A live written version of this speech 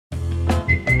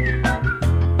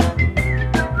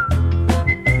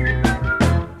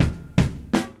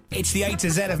It's the A to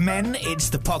Z of Men.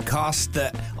 It's the podcast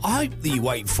that I hope that you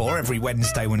wait for every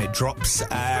Wednesday when it drops.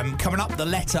 Coming up, the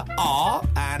letter R,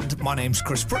 and my name's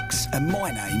Chris Brooks. And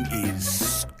my name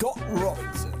is Scott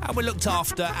Robinson. And we're looked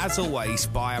after, as always,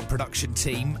 by our production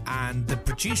team and the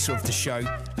producer of the show.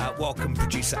 Welcome,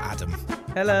 producer Adam.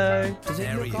 Hello. Does he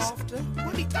There look he is. after? Well,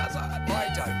 he does.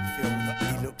 I don't feel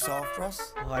that he looks after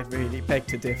us. I really beg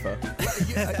to differ.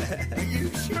 Are you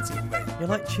shitting me? You're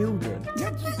like children.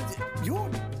 You're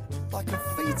like a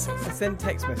fetus. I send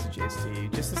text messages to you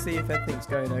just to see if everything's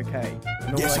going okay.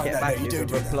 And all Yes, I I get know, back you is do a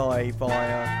do that. reply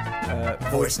via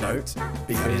voice note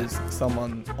because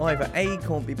someone either A,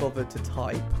 can't be bothered to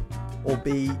type, or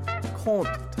B, can't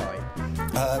type.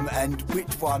 And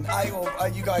which one? A or are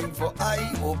you going for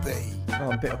A or B?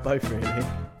 Oh, a bit of both, really.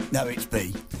 No, it's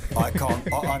B. I can't.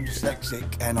 I'm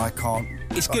dyslexic and I can't.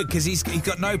 It's good because he's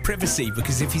got no privacy,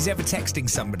 because if he's ever texting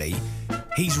somebody,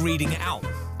 he's reading it out.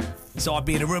 So I'd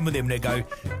be in a room with him and they'd go,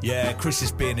 yeah, Chris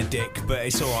is being a dick, but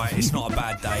it's all right, it's not a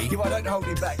bad day. I don't hold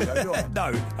him back, though, do I?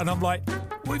 No. And I'm like,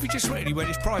 what have you just written? He went,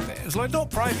 it's private. It was like, not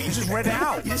private, you just read it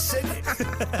out. You said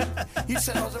it. You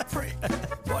said I was a prick.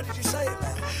 Why did you say it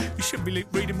then? You shouldn't be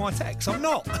reading my text. I'm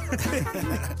not.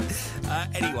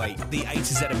 Anyway, the A to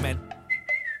Z of Men.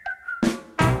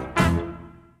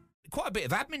 Quite a bit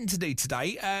of admin to do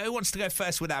today. Who wants to go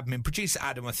first with admin? Producer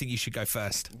Adam, I think you should go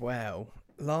first. Well,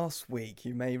 last week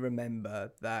you may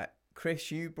remember that,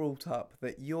 Chris, you brought up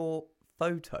that your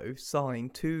photo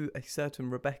signed to a certain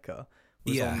Rebecca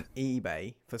was on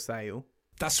eBay for sale.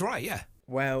 That's right, yeah.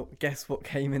 Well, guess what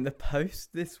came in the post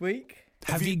this week?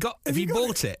 Have you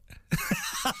bought it?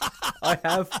 I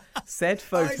have said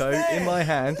photo there. in my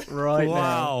hand right now.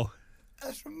 Wow.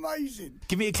 That's amazing.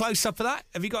 Give me a close-up of that.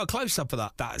 Have you got a close-up of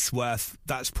that? That's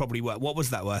probably worth... What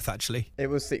was that worth, actually? It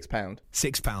was £6.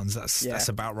 £6. That's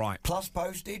about right. Plus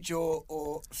postage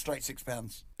or straight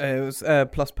 £6? It was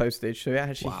plus postage, so it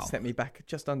actually Wow. sent me back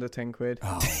just under 10 quid.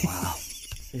 Oh, wow.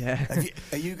 Yeah.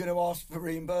 Are you going to ask for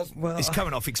reimbursement? Well, It's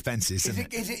coming off expenses, isn't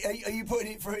it? Is it? Are you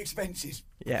putting it for expenses?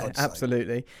 For yeah, God's sake?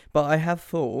 absolutely. But I have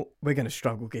thought we're going to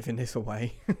struggle giving this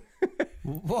away.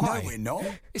 Why? No, we're not.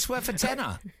 It's worth a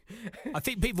tenner. I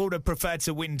think people would have preferred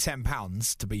to win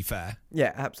 £10, to be fair.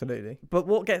 Yeah, absolutely. But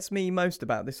what gets me most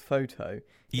about this photo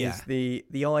Yeah. is the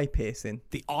eye piercing.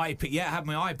 The eye... I had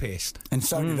my eye pierced. And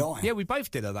so did I. Yeah, we both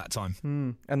did at that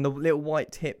time. And the little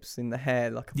white tips in the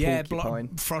hair like a Yeah,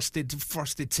 porcupine.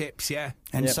 frosted tips, yeah.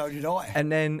 And Yep. so did I.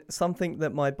 And then something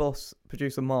that my boss,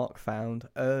 producer Mark, found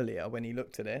earlier when he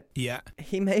looked at it. Yeah.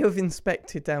 He may have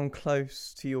inspected down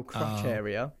close to your crotch Oh.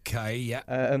 area. Okay, yeah.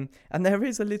 And there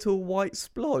is a little white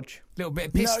splodge. Little bit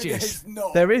of No, piss juice. there's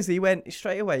not. There is. He went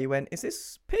straight away. He went, "Is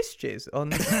this piss jizz on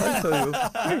the photo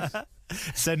of Chris?"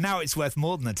 So now it's worth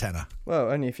more than a tenner.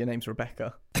 Well, only if your name's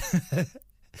Rebecca.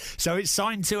 So it's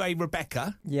signed to a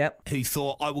Rebecca Yep. who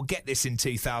thought, I will get this in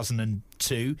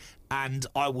 2002 and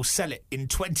I will sell it in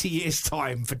 20 years'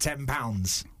 time for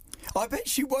 £10. I bet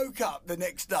she woke up the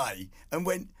next day and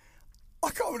went, I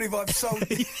can't believe I've sold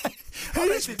it.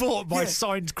 Who's bought my Yeah.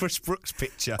 signed Chris Brooks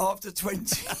picture? After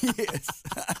 20 years.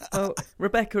 Well,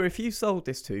 Rebecca, if you sold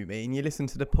this to me and you listen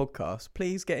to the podcast,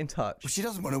 please get in touch. Well, she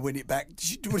doesn't want to win it back.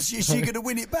 Is she going to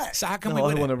win it back? So how can No, we I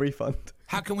win want it? a refund.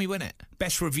 How can we win it?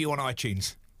 Best review on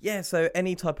iTunes. Yeah, so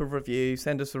any type of review,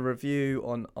 send us a review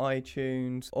on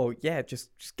iTunes, or just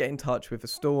get in touch with a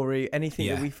story, anything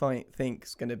Yeah. that we think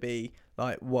is going to be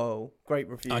like, whoa, great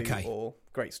review Okay. or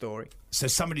great story. So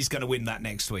somebody's going to win that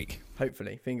next week.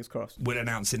 Hopefully, fingers crossed. We'll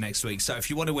announce it next week. So if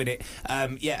you want to win it, a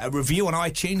review on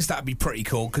iTunes, that'd be pretty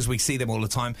cool because we see them all the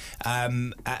time.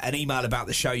 An email about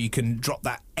the show, you can drop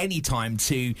that anytime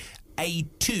to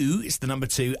A2, it's the number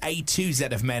 2,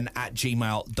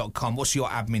 A2zofmen@gmail.com. What's your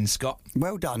admin, Scott?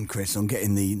 Well done, Chris, on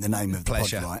getting the name of the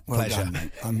Pleasure. pod right. Well Pleasure. done,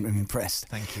 mate. I'm impressed.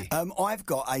 Thank you. I've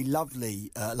got a lovely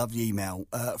email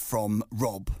from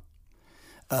Rob,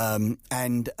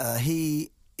 and he's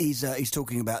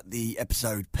talking about the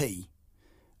episode P.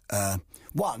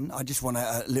 One, I just want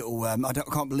a little. I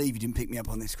can't believe you didn't pick me up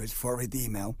on this, Chris, before I read the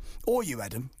email, or you,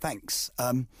 Adam. Thanks.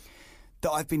 That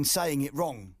I've been saying it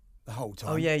wrong the whole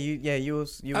time. Oh yeah, you were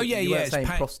it's saying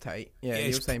prostate. Yeah, you were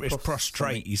it's, saying it's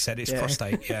prostrate. You said it's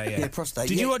prostate. Yeah, yeah. Yeah, prostate.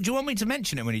 Do yeah. you want me to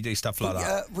mention it when you do stuff like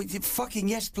that? Fucking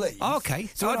yes, please. Oh, okay.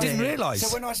 I when didn't realise.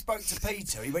 So when I spoke to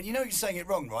Peter, he went, "You know, you're saying it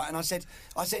wrong, right?" And I said,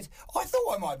 I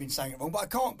thought I might have been saying it wrong, but I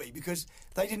can't be because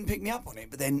they didn't pick me up on it.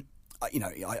 But then, I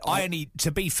only, to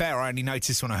be fair, I only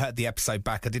noticed when I heard the episode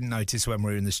back. I didn't notice when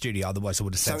we were in the studio. Otherwise, I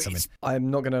would have said something.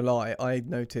 I'm not going to lie. I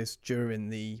noticed during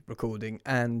the recording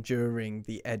and during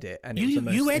the edit, and it was the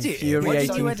most you edit it? infuriating What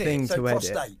did you edit? thing So to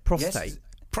prostate. edit. Prostate. Yes?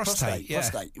 Prostate, yeah.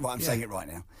 Prostate. Right, I'm saying it right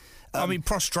now. I mean,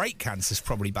 prostate cancer's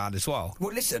probably bad as well.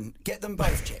 Well, listen, get them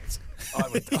both checked. I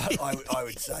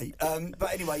would say.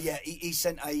 But anyway, yeah, he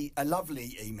sent a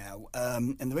lovely email,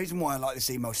 and the reason why I like this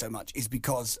email so much is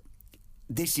because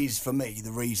this is, for me,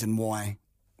 the reason why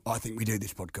I think we do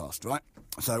this podcast, right?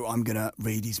 So I'm going to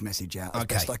read his message out as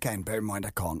best I can. Bear in mind,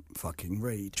 I can't fucking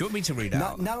read. Do you want me to read it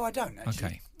out? No, I don't, actually.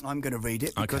 Okay. I'm going to read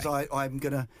it because I'm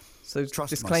going to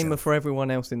trust disclaimer myself. for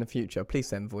everyone else in the future, please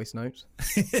send voice notes.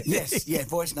 Yes, yeah,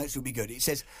 voice notes will be good. It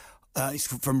says, it's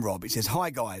from Rob. It says, "Hi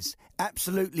guys,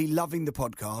 absolutely loving the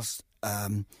podcast,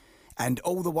 and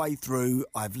all the way through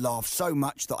I've laughed so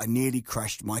much that I nearly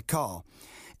crashed my car.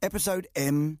 Episode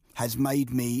M has made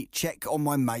me check on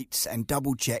my mates and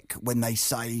double check when they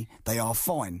say they are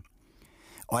fine.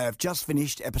 I have just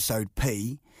finished episode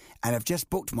P and have just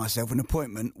booked myself an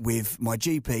appointment with my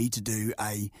GP to do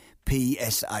a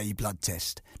PSA blood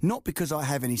test. Not because I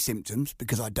have any symptoms,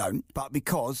 because I don't, but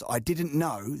because I didn't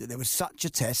know that there was such a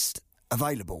test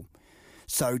available.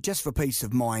 So just for peace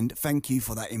of mind, thank you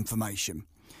for that information.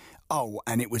 Oh,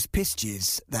 and it was piss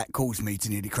jizz that caused me to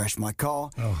nearly crash my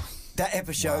car. Oh. That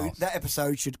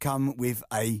episode should come with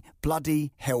a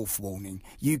bloody health warning.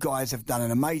 You guys have done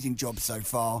an amazing job so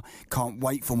far. Can't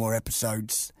wait for more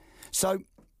episodes." So,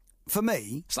 for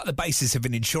me... It's like the basis of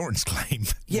an insurance claim.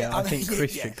 Yeah, I think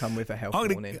Chris should come with a health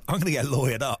warning. I'm going to get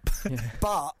lawyered up. Yeah.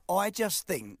 But I just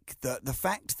think that the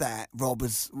fact that Rob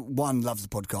loves the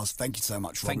podcast, thank you so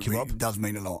much, Rob. Thank you, Rob. It does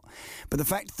mean a lot. But the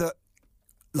fact that,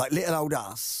 like, little old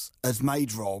us has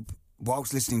made Rob,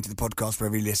 whilst listening to the podcast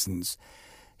wherever he listens...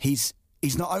 He's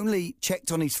not only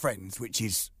checked on his friends, which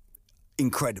is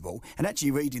incredible, and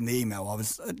actually reading the email,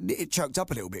 it choked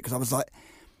up a little bit because I was like,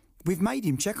 we've made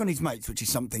him check on his mates, which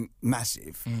is something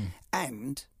massive,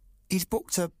 and he's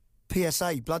booked a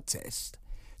PSA blood test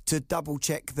to double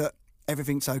check that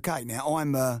everything's okay. Now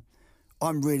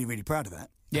I'm really, really proud of that.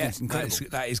 Yeah, it's incredible.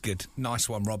 that is good. Nice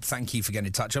one, Rob. Thank you for getting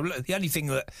in touch. The only thing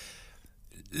that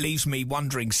leaves me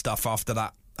wondering stuff after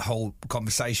that whole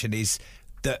conversation is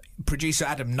that producer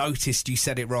Adam noticed you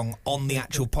said it wrong on the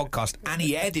actual podcast, and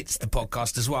he edits the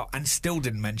podcast as well, and still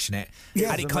didn't mention it.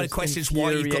 Yeah, and it kind of questions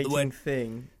why you've got the word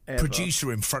thing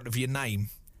producer in front of your name.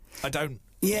 I don't.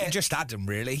 Yeah, just Adam,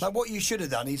 really. Like what you should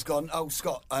have done, he's gone, "Oh,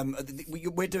 Scott,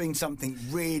 we're doing something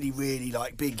really, really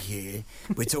like big here.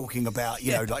 We're talking about,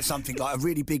 you know, like something like a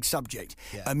really big subject,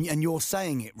 and you're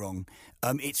saying it wrong.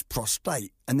 It's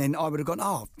prostate." And then I would have gone,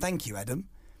 "Oh, thank you, Adam.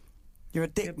 You're a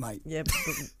dick, mate." Yeah,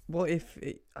 but what if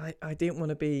I didn't want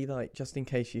to be like, just in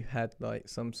case you had like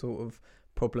some sort of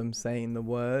problem saying the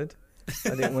word.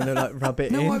 I didn't want to like rub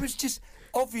it in. No, I was just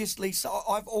obviously. So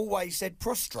I've always said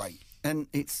prostrate, and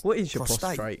it's what is your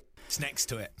prostate? prostrate? It's next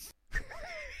to it.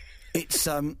 It's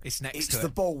It's next it's to the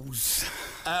it. balls.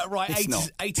 Right,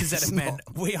 A to Z It's of men.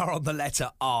 not. We are on the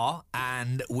letter R,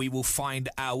 and we will find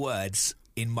our words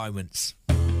in moments.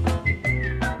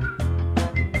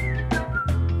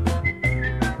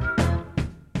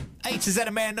 A to Z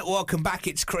of men, welcome back.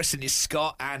 It's Chris and it's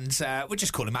Scott, and we'll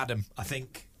just call him Adam, I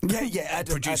think. Yeah,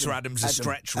 Adam. Producer Adam's a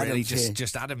stretch, really. Adam's here.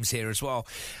 Just Adam's here as well.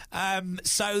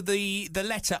 So the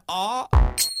letter R.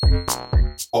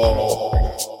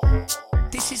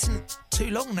 This isn't too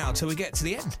long now till we get to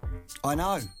the end. I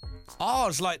know.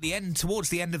 R's like the end, towards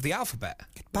the end of the alphabet.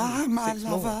 Goodbye, my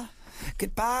lover.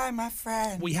 Goodbye, my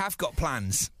friend. We have got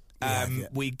plans. Yeah.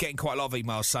 We're getting quite a lot of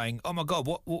emails saying, "Oh my God,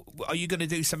 what are you going to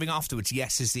do something afterwards?"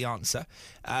 Yes, is the answer,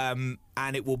 and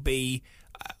it will be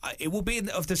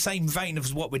of the same vein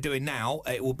as what we're doing now.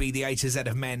 It will be the A to Z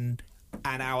of men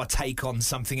and our take on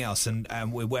something else, and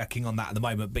we're working on that at the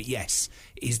moment. But yes,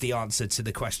 is the answer to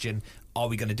the question: are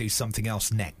we going to do something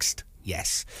else next?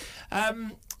 Yes.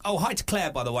 Oh, hi to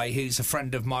Claire, by the way, who's a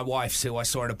friend of my wife's who I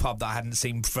saw at a pub that I hadn't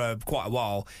seen for quite a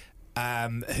while.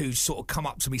 Who sort of come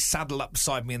up to me, saddled up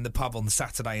beside me in the pub on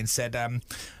Saturday and said, "I'm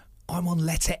on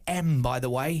letter M, by the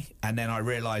way." And then I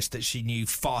realised that she knew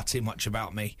far too much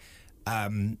about me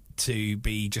to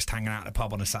be just hanging out at a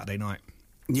pub on a Saturday night.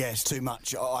 Yeah, it's too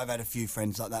much. I've had a few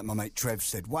friends like that. My mate Trev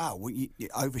said, "Wow,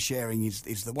 oversharing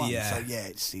is the one." Yeah. So yeah,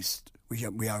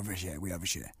 we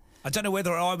overshare. I don't know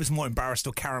whether I was more embarrassed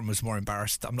or Karen was more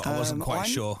embarrassed. I wasn't quite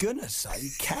sure. I'm gonna say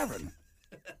Karen.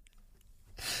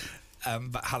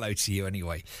 But hello to you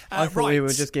anyway. I thought we were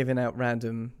just giving out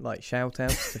random like shout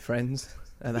outs to friends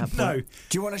at that point. No.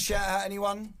 Do you want to shout out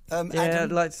anyone? Yeah, Adam?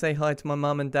 I'd like to say hi to my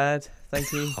mum and dad.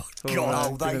 Thank you for giving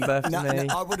birth to me.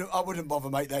 I wouldn't bother,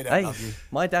 mate. They don't Hey, love you.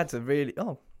 my dad's a really...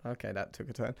 Oh, okay, that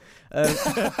took a turn.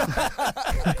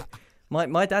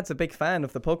 My dad's a big fan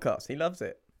of the podcast. He loves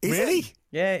it. Really?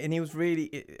 Yeah, and he was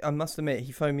really... I must admit,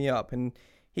 he phoned me up, and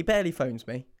he barely phones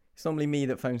me. It's normally me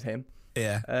that phones him.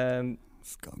 Yeah.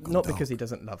 Not because he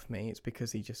doesn't love me. It's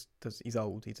because he just does. He's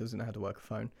old. He doesn't know how to work a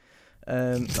phone.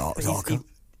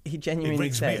 He genuinely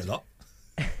rings said me a lot.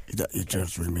 He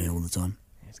just rings me all the time.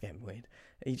 It's getting weird.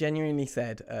 He genuinely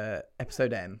said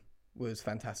episode M was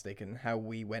fantastic and how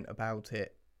we went about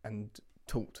it and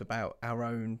talked about our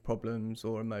own problems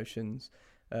or emotions.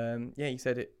 He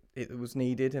said it was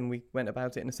needed and we went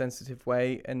about it in a sensitive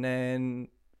way and then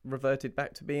reverted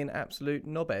back to being absolute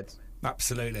knobheads.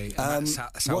 Absolutely. That's how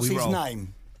what's we his roll.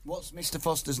 name? What's Mr.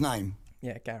 Foster's name?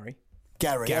 Yeah, Gary.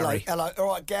 Gary. Hello. All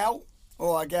right, Gal.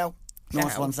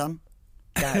 Nice one, son.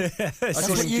 Gary.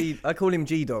 I call him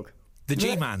G-Dog. The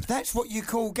G-Man. That's what you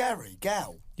call Gary,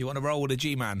 Gal. You want to roll with a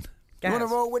G-Man? You want to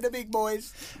roll with the big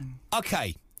boys?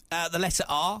 Okay. The letter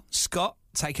R. Scott,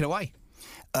 take it away.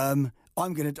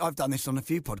 I've done this on a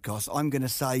few podcasts. I'm gonna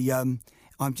say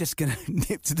I'm just gonna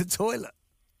nip to the toilet.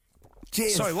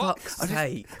 Cheers. Sorry, what?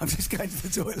 I'm just going to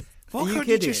the toilet. Why can't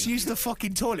you just use the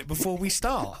fucking toilet before we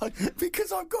start?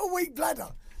 Because I've got a weak bladder.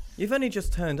 You've only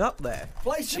just turned up there.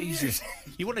 Play some Jesus. music.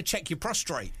 You want to check your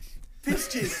prostrate?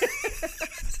 Pistons.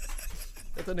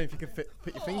 I don't know if you can put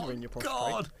your finger in your prostate.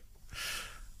 God.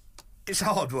 It's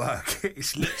hard work.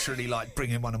 It's literally like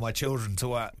bringing one of my children to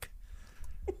work.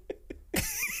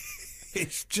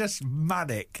 It's just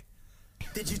manic.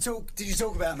 Did you talk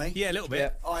about me? Yeah, a little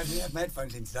bit. I haven't had my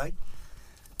headphones in today.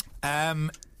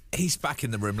 He's back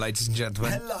in the room, ladies and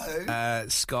gentlemen. Hello.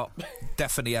 Scott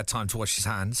definitely had time to wash his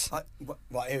hands.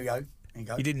 Right, here we go. Here you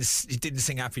go. He didn't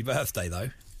sing happy birthday,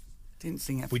 though. Didn't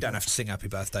sing happy We don't have to sing happy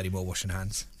birthday anymore washing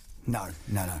hands. No,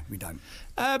 we don't.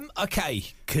 Okay,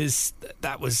 because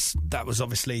that was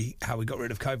obviously how we got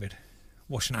rid of COVID.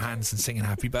 Washing our hands and singing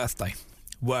happy birthday.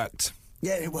 Worked.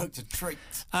 Yeah, it worked a treat.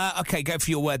 Okay, go for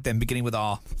your word then, beginning with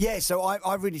R. Yeah, so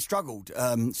I really struggled.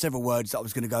 Several words that I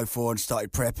was going to go for and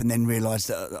started prep and then realised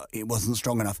that it wasn't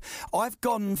strong enough. I've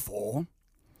gone for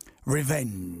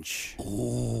revenge.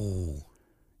 Oh.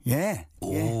 Yeah.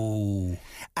 Oh.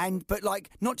 But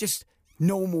not just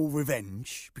normal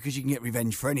revenge, because you can get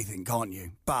revenge for anything, can't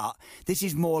you? But this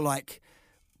is more like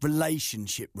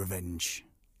relationship revenge.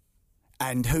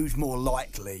 And who's more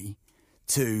likely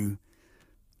to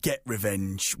get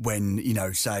revenge when,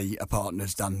 say a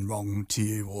partner's done wrong to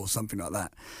you or something like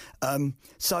that.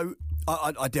 So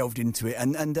I delved into it,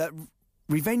 and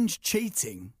revenge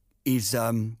cheating is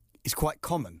quite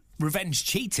common. Revenge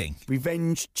cheating?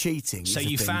 Revenge cheating. So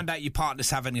you found out your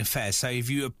partner's having an affair. So if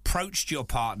you approached your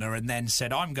partner and then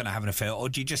said, I'm going to have an affair, or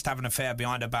do you just have an affair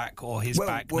behind her back or his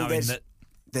back, knowing that...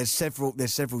 There's several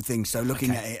things. So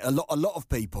looking at it, a lot of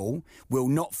people will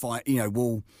not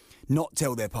will not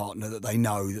tell their partner that they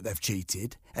know that they've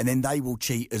cheated, and then they will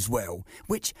cheat as well,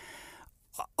 which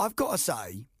I've got to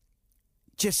say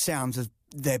just sounds as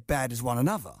they're bad as one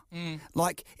another.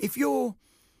 Like if you're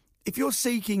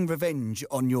seeking revenge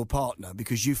on your partner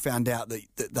because you found out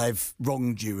that they've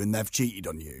wronged you and they've cheated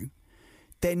on you,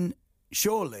 then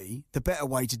surely the better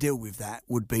way to deal with that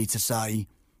would be to say,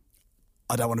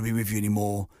 I don't want to be with you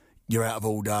anymore, you're out of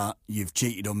order, you've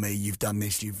cheated on me, you've done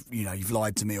this, you've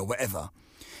lied to me or whatever.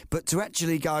 But to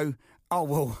actually go, oh,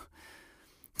 well...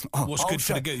 What's good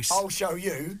for the goose? I'll show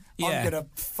you. Yeah. I'm going to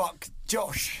fuck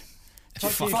Josh.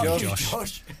 Fuck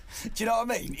Josh. Do you know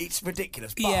what I mean? It's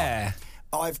ridiculous. But Yeah.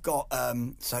 I've got...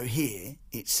 so here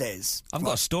it says... I've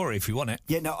got a story if you want it.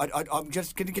 Yeah, no, I'm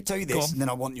just going to tell you this and then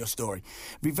I want your story.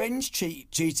 Revenge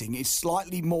cheating is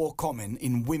slightly more common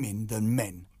in women than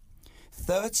men.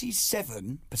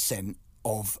 37%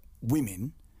 of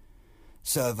women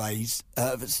surveyed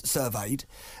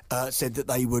said that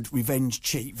they would revenge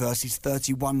cheat versus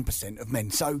 31% of men.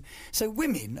 So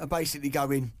women are basically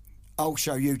going, I'll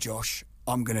show you, Josh,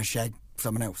 I'm going to shag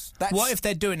someone else. What if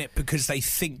they're doing it because they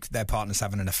think their partner's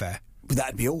having an affair?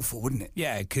 That'd be awful, wouldn't it?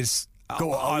 Yeah, because...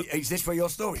 Go on, is this where your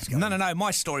story's going? No.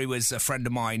 My story was a friend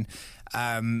of mine.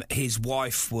 His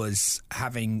wife was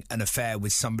having an affair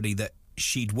with somebody that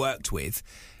she'd worked with,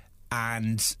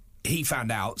 and he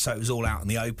found out, so it was all out in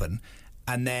the open.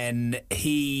 And then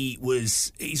he's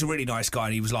a really nice guy,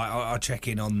 and he was like, I'll check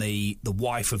in on the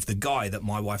wife of the guy that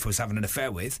my wife was having an affair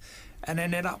with, and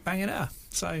ended up banging her.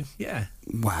 So, yeah.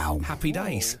 Wow. Happy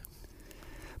days.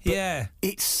 But yeah.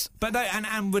 But they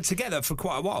and were together for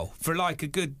quite a while, for like a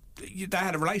good... They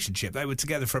had a relationship. They were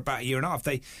together for about a year and a half.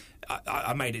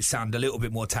 I made it sound a little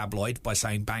bit more tabloid by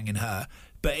saying banging her,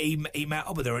 but he met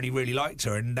up with her and he really liked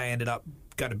her, and they ended up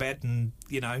going to bed, and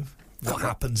what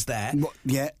happens there.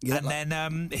 Yeah. And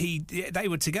then they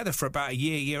were together for about a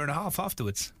year and a half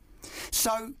afterwards.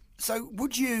 So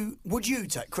would you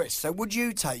take, Chris? So would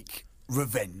you take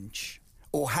revenge,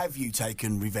 or have you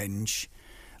taken revenge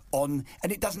on,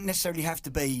 and it doesn't necessarily have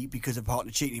to be because of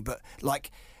partner cheating, but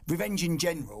like revenge in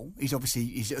general is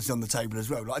on the table as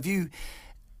well. Like, do you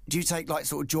take like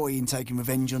sort of joy in taking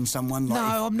revenge on someone? Like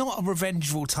No, I'm not a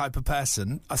revengeful type of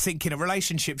person. I think in a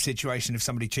relationship situation, if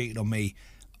somebody cheated on me,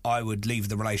 I would leave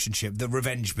the relationship. The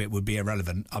revenge bit would be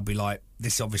irrelevant. I'd be like,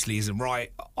 this obviously isn't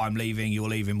right. I'm leaving, you're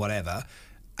leaving, whatever.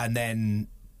 And then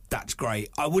that's great.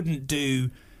 I wouldn't do...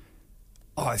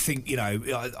 I think,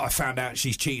 I found out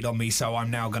she's cheated on me, so I'm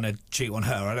now going to cheat on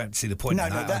her. I don't see the point in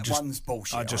that. No, one's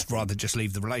bullshit. I'd just rather just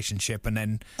leave the relationship and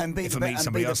then if I meet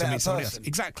somebody else, I meet somebody else.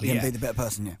 Exactly, yeah. And be the better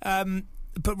person, yeah.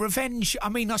 But revenge, I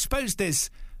mean, I suppose there's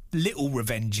little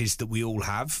revenges that we all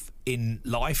have in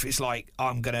life. It's like,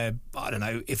 I don't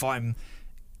know, if I'm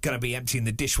going to be emptying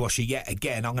the dishwasher yet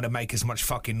again, I'm going to make as much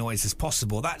fucking noise as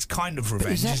possible. That's kind of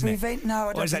revenge, isn't it? No,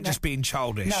 I don't. Or is that just being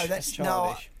childish? No, that's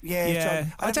childish.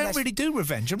 I don't really do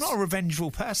revenge. I'm not a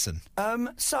revengeful person.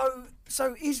 So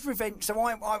is revenge? So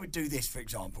I would do this, for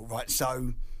example, right?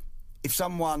 So if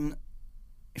someone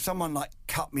like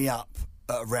cut me up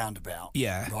at a roundabout,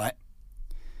 right,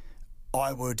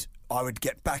 I would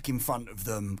get back in front of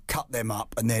them, cut them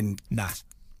up, and then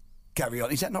carry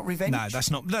on. Is that not revenge? No, that's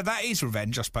not. No, that is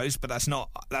revenge, I suppose, but that's not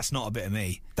a bit of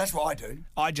me. That's what I do.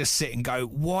 I just sit and go,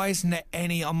 why isn't there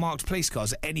any unmarked police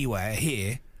cars anywhere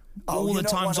here? All the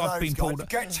times I've been pulled.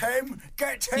 Get him!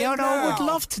 Yeah, no, now. I would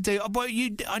love to do. But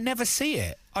I never see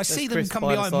it. I see them Chris come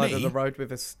by behind the side me. of the road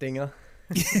with a stinger.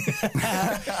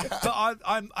 But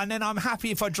I'm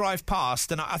happy if I drive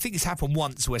past, and I think it's happened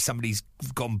once where somebody's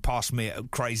gone past me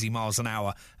at crazy miles an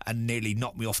hour and nearly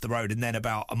knocked me off the road, and then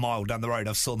about a mile down the road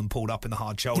I saw them pulled up in the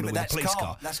hard shoulder with a police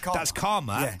car. That's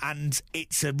karma. Yeah. And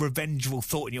it's a revengeful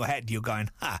thought in your head. You're going,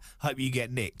 hope you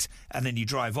get nicked, and then you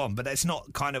drive on. But it's not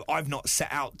I've not set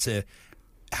out to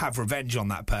have revenge on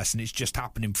that person. It's just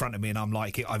happened in front of me, and I'm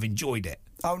like, I've enjoyed it.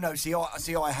 Oh no! See,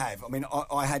 I have. I mean,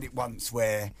 I had it once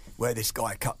where this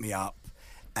guy cut me up,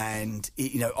 and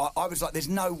I was like, "There's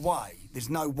no way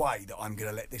that I'm going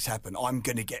to let this happen. I'm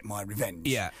going to get my revenge."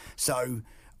 Yeah. So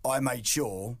I made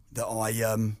sure that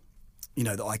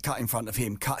I cut in front of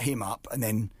him, cut him up, and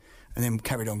then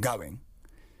carried on going.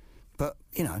 But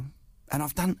and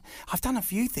I've done a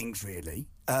few things really.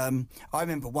 I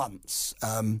remember once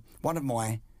one of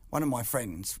my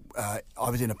friends. I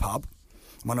was in a pub.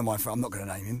 One of my friends, I'm not going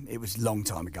to name him. It was a long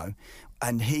time ago,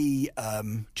 and he,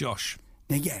 Josh.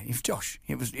 Yeah, it was Josh.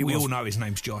 We all know his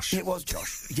name's Josh. It was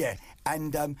Josh. Yeah,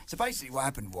 and so basically, what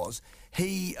happened was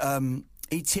he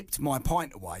tipped my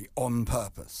pint away on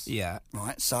purpose. Yeah.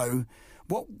 Right. So,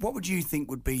 what would you think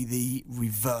would be the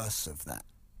reverse of that?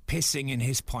 Pissing in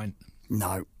his pint.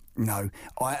 No.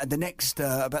 The next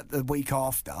about the week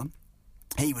after,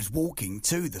 he was walking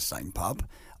to the same pub.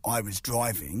 I was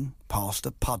driving past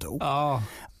a puddle. Oh.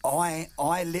 I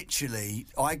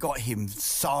got him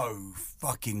so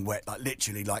fucking wet,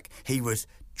 like he was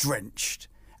drenched.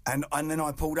 And then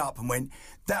I pulled up and went,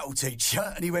 that'll teach you.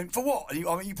 And he went, for what?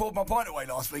 And you poured my pint away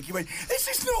last week. He went, this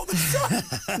is not the same.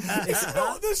 It's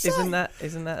not the same.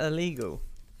 Isn't that illegal?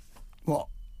 What?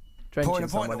 Drenching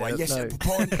pouring a pint away? Yes, no.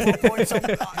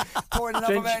 pouring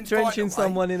another man's drenching pint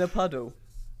someone in a puddle.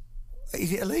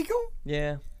 Is it illegal?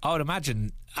 Yeah. I would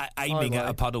imagine aiming at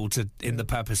a puddle in the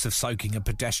purpose of soaking a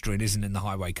pedestrian isn't in the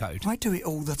highway code. I do it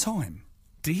all the time.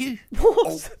 Do you?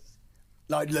 What?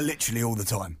 Like literally all the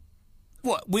time.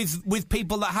 What, with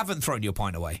people that haven't thrown your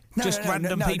pint away? Just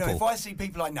random people? No, if I see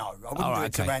people I know, I wouldn't do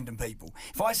it to random people.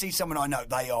 If I see someone I know,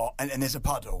 they are, and there's a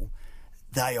puddle,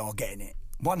 they are getting it.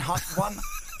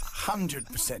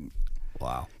 100%.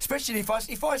 Wow. Especially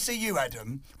if I see you,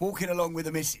 Adam, walking along with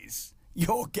a missus,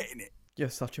 you're getting it. You're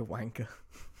such a wanker.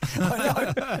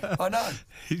 I know.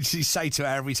 You say to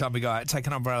her every time we go out, take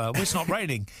an umbrella. Well, it's not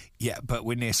raining. Yeah, but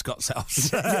we're near Scott's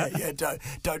house. yeah.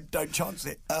 Don't chance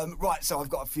it. Right, so I've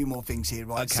got a few more things here.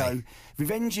 Right, okay. So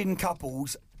revenge in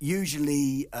couples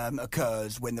usually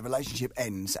occurs when the relationship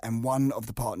ends and one of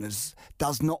the partners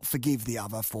does not forgive the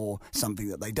other for something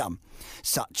that they've done,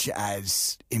 such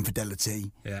as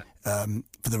infidelity. Yeah.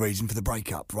 For the reason for the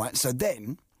breakup. Right. So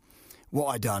then, what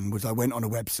I done was I went on a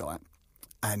website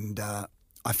and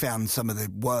I found some of the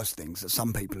worst things that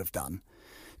some people have done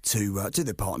to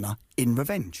their partner in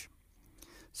revenge.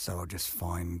 So I'll just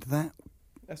find that.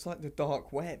 That's like the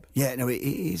dark web. Yeah, no, it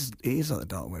is like the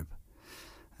dark web.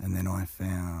 And then I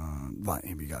found... Right,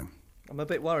 here we go. I'm a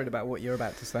bit worried about what you're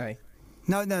about to say.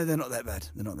 No, they're not that bad.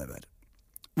 They're not that bad.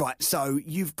 Right, so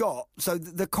you've got... So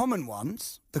the common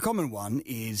ones... The common one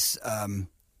is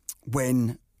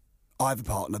when... I have a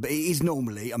partner, but it is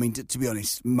normally, I mean, to be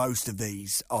honest, most of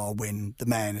these are when the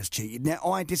man has cheated. Now,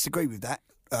 I disagree with that.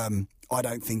 I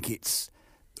don't think it's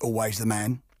always the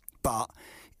man, but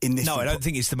in this. No, I don't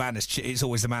think it's the man it's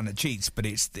always the man that cheats, but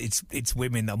it's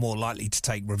women that are more likely to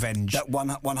take revenge. That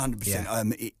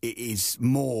 100%. It is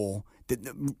more that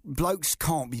blokes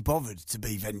can't be bothered to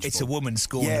be vengeful. It's a woman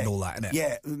scorn and all that, isn't it?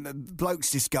 Yeah,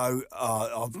 blokes just go,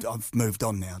 I've moved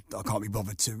on now. I can't be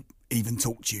bothered to even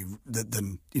talk to you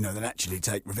than actually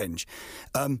take revenge.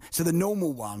 So the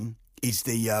normal one is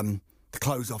the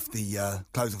close off the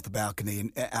balcony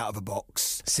and out of a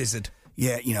box, scissored.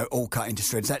 Yeah, all cut into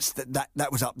shreds.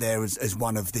 That was up there as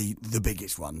one of the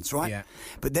biggest ones, right? Yeah.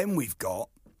 But then we've got,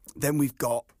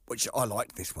 which I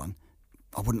liked this one.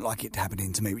 I wouldn't like it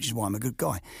happening to me, which is why I'm a good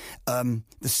guy.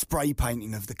 The spray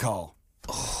painting of the car.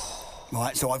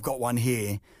 Right, so I've got one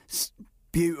here.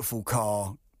 Beautiful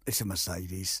car. It's a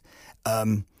Mercedes.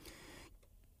 Fucked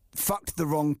the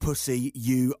wrong pussy,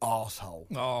 you arsehole.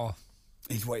 Oh.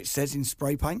 Is what it says in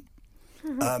spray paint.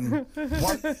 Another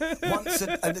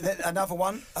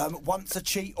one. Once a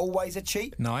cheat, always a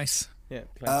cheat. Nice. Yeah.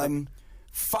 Classic.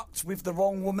 Fucked with the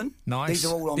wrong woman. Nice. These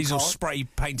are all on These cars. are spray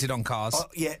painted on cars.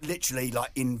 Yeah, literally, like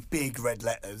in big red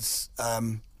letters.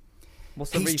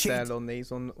 What's the resale on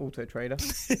these on Auto Trader?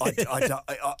 I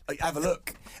have a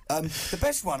look. The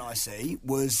best one I see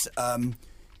was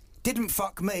didn't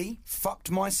fuck me, fucked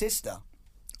my sister.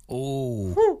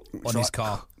 Oh, on his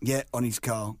car. Yeah, on his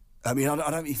car. I mean, I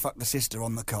don't think he fucked the sister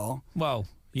on the car. Well,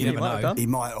 you never know. done. He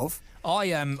might have.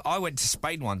 I went to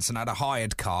Spain once and had a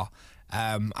hired car,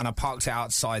 and I parked it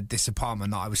outside this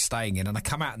apartment that I was staying in, and I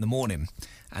come out in the morning,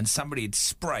 and somebody had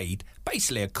sprayed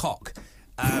basically a cock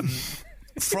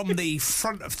from the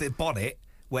front of the bonnet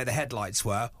where the headlights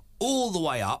were all the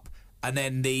way up, and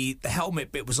then the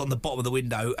helmet bit was on the bottom of the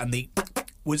window, and the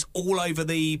was all over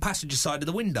the passenger side of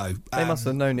the window. They must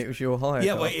have known it was your hire.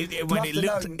 Yeah, car. well,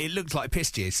 it looked like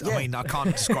piss jizz. Yeah. I mean, I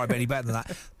can't describe any better than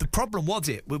that. The problem was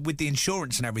with the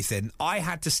insurance and everything, I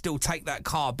had to still take that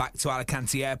car back to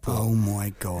Alicante Airport. Oh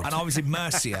my God! And I was in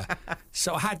Murcia,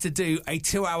 so I had to do a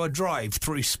 2-hour drive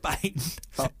through Spain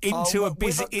into a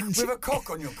busy with a cock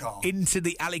on your car into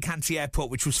the Alicante Airport,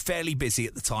 which was fairly busy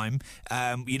at the time.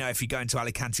 If you go into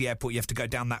Alicante Airport, you have to go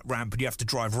down that ramp and you have to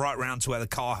drive right round to where the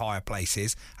car hire place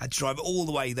is. I had to drive all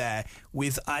the way there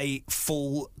with a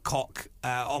full cock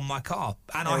on my car,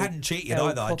 and I hadn't cheated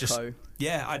either. I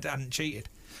hadn't cheated,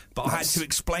 but I had to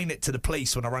explain it to the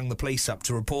police when I rang the police up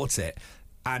to report it.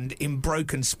 And in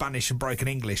broken Spanish and broken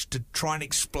English, to try and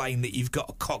explain that you've got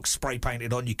a cock spray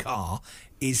painted on your car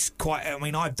is quite... I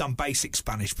mean, I've done basic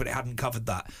Spanish, but it hadn't covered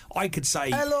that. I could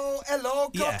say... Hello,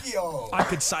 yeah, cockio. I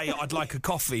could say I'd like a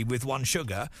coffee with 1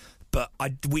 sugar, but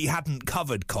we hadn't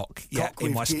covered cock yet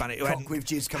in my Spanish. Cock with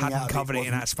jizz coming hadn't out covered it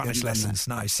in our wasn't- Spanish hadn't done lessons,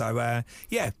 no. So,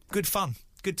 good fun.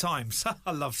 Good times.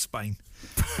 I love Spain.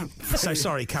 So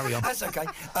sorry, carry on. That's okay.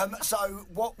 So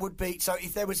what would be... So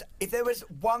if there was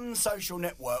one social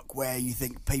network where you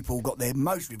think people got their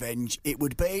most revenge, it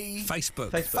would be...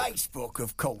 Facebook. Facebook,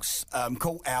 of course.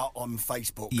 Caught out on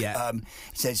Facebook. Yeah. It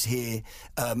says here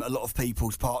a lot of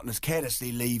people's partners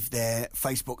carelessly leave their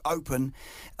Facebook open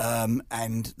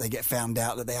and they get found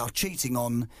out that they are cheating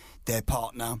on their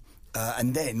partner.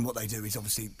 And then what they do is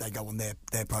obviously they go on their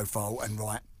profile and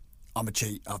write, I'm a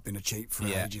cheat, I've been a cheat for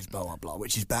ages, blah, blah, blah,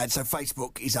 which is bad. So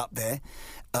Facebook is up there.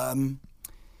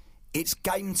 It's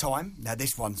game time. Now,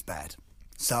 this one's bad.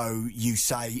 So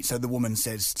the woman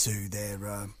says to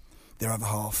their other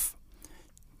half,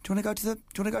 do you want to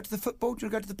go to the football? Do you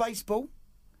want to go to the baseball?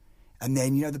 And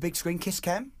then, the big screen kiss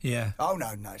cam? Yeah. Oh,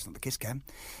 no, it's not the kiss cam.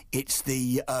 It's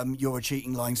the you're a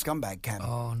cheating, lying scumbag cam.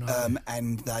 Oh, no.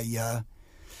 And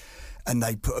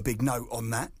they put a big note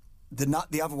on that.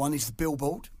 The other one is the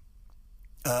billboard.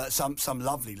 Some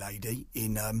lovely lady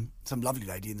in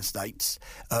the States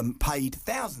paid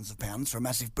thousands of pounds for a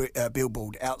massive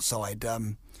billboard outside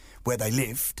where they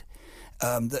lived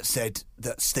that said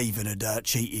that Stephen had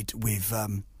cheated with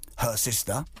her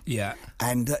sister. Yeah.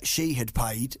 And that she had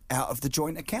paid out of the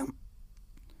joint account.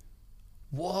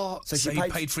 What? So he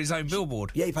paid for his own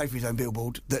billboard? Yeah, he paid for his own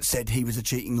billboard that said he was a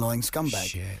cheating, lying scumbag.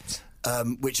 Shit.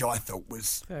 Which I thought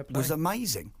was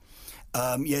amazing.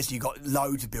 Yes, you got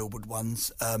loads of billboard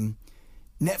ones.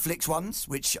 Netflix ones,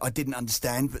 which I didn't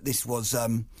understand, but this was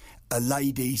a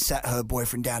lady sat her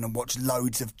boyfriend down and watched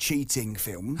loads of cheating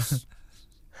films.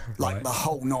 Like the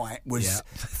whole night was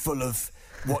full of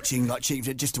watching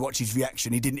cheating, just to watch his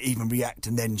reaction. He didn't even react,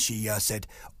 and then she said,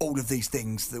 all of these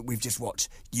things that we've just watched,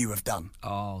 you have done.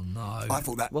 Oh, no. I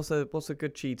thought that... What's a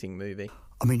good cheating movie?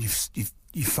 I mean,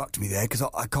 you fucked me there, because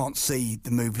I can't see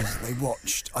the movies that they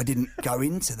watched. I didn't go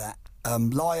into that.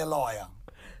 Liar, liar.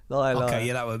 Liar. Okay,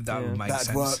 yeah, that would make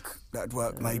sense. That'd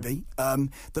work, maybe.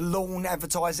 The lawn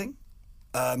advertising.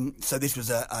 So this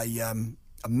was a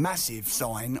massive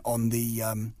sign on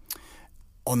the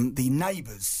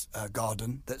neighbour's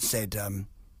garden that said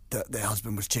that their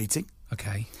husband was cheating.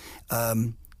 Okay.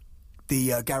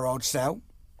 The garage sale,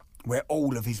 where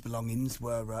all of his belongings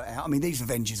were out. I mean, these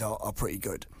revenges are pretty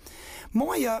good.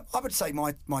 I would say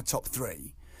my top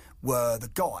three were the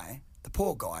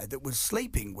poor guy that was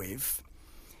sleeping with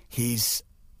his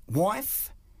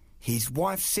wife, his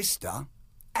wife's sister,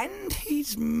 and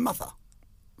his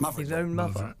mother-in-law. His own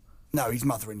mother? No, his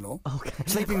mother-in-law. Okay.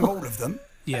 Sleeping with all of them.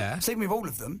 Yeah. Sleeping with all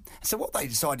of them. So what they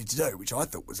decided to do, which I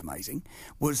thought was amazing,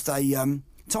 was they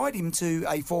tied him to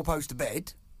a four-poster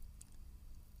bed.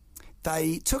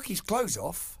 They took his clothes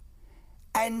off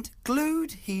and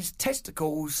glued his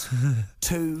testicles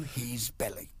to his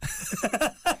belly.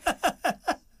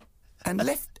 And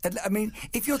left. I mean,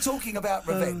 if you're talking about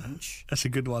revenge, That's a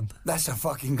good one. that's a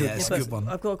fucking good It's one. a good one.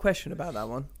 I've got a question about that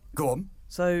one. Go on.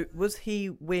 So, was he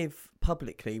with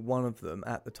publicly one of them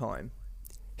at the time?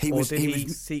 He Or was. did He he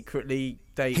was. secretly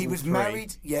date He all was three?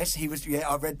 married. Yes, he was. Yeah,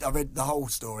 I read the whole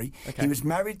story. Okay. He was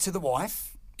married to the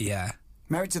wife. Yeah.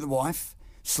 Married to the wife,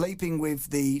 sleeping with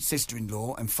the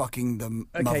sister-in-law and fucking the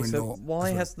Okay, mother-in-law. so why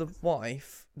as well. has the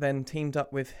wife then teamed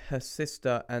up with her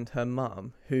sister and her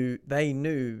mum, who they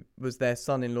knew was their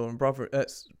son-in-law and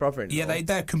brother-in-law? Yeah,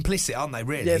 they're complicit, aren't they,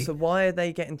 really? Yeah, so why are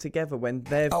they getting together when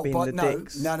they've been the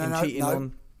dicks and cheating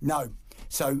on... No.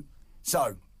 So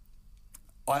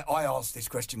I asked this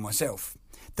question myself.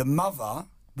 The mother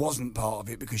wasn't part of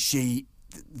it because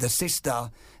the sister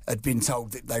had been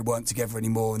told that they weren't together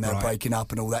anymore and they were Right. breaking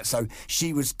up and all that. So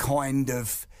she was kind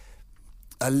of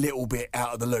a little bit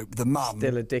out of the loop. The mum...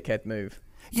 Still a dickhead move.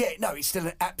 Yeah, no, it's still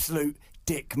an absolute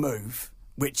dick move,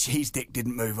 which his dick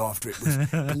didn't move after it was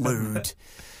glued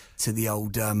to the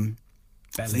old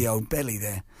belly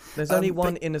there. There's only but-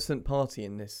 one innocent party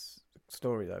in this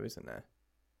story, though, isn't there?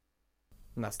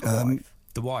 And that's the wife.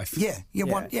 The wife. Yeah,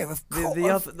 one, yeah. Of course. The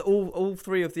other, all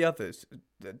three of the others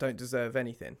don't deserve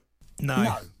anything.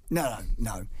 No. No.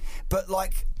 But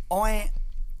like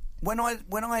when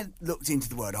I looked into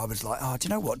the word, I was like, oh, do you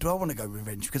know what? Do I want to go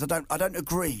revenge? Because I don't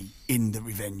agree in the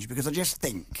revenge, because I just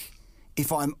think,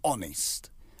 if I'm honest,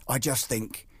 I just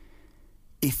think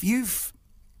if you've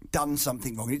done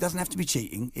something wrong, it doesn't have to be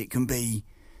cheating. It can be,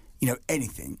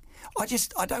 anything.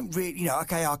 I don't really,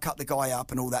 okay, I'll cut the guy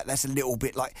up and all that. That's a little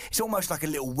bit like, it's almost like a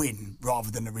little win rather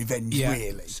than a revenge, Yeah.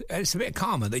 really. It's a bit of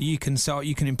karma that you can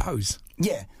impose.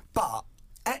 Yeah, but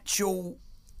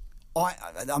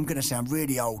I'm going to sound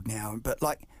really old now, but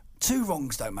like, two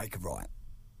wrongs don't make a right,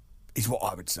 is what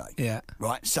I would say. Yeah.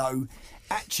 Right? So,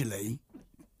 actually,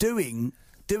 doing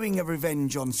a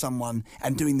revenge on someone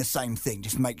and doing the same thing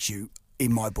just makes you,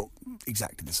 in my book,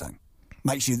 exactly the same.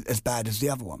 Makes you as bad as the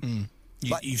other one.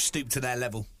 You stoop to their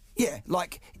level. Yeah,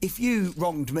 like, if you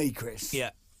wronged me, Chris... Yeah.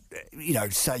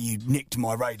 say you nicked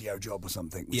my radio job or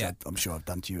something, which Yeah. I'm sure I've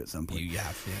done to you at some point. You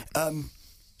have, yeah.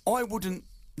 I wouldn't,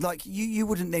 like, you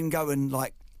wouldn't then go and,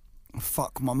 like,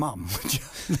 fuck my mum, would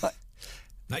you? Like,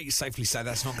 No, you safely say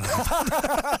that's not going to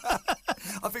happen.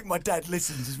 I think my dad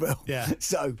listens as well. Yeah.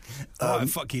 So,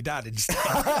 Fuck your dad instead.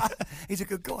 he's a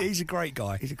good guy. He's a great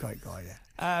guy. He's a great guy,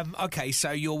 yeah. Okay,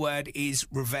 so your word is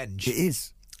revenge. It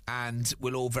is. And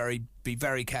we'll all be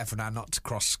very careful now not to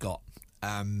cross Scott.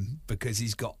 Because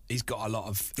he's got a lot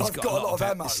of I've got a lot of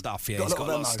ammo. stuff. Yeah, Got a he's lot got of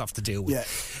a lot ammo. of stuff to deal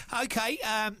with. Yeah. Okay,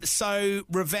 so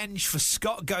revenge for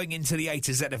Scott going into the A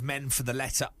to Z of men for the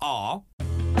letter R.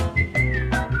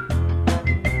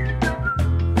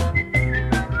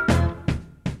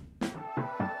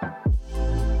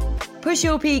 Push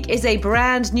Your Peak is a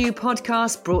brand new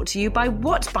podcast brought to you by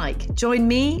Wattbike. Join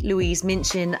me, Louise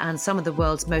Minchin, and some of the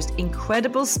world's most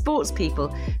incredible sports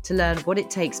people to learn what it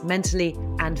takes mentally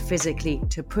and physically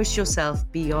to push yourself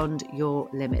beyond your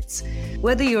limits.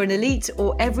 Whether you're an elite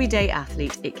or everyday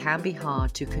athlete, it can be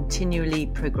hard to continually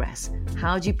progress.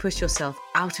 How do you push yourself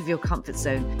out of your comfort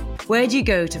zone? Where do you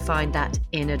go to find that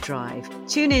inner drive?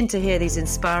 Tune in to hear these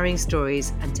inspiring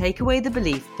stories and take away the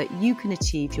belief that you can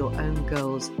achieve your own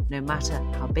goals, no matter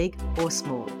how big or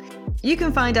small. You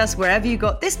can find us wherever you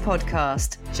got this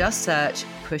podcast. Just search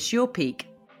Push Your Peak.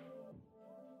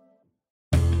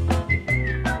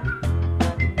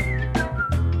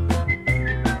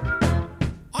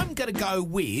 I'm going to go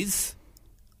with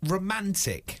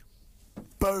romantic.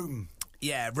 Boom.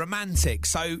 Yeah, romantic.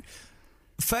 So,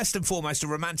 first and foremost, a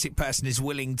romantic person is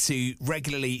willing to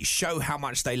regularly show how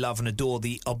much they love and adore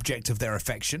the object of their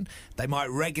affection. They might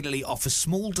regularly offer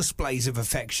small displays of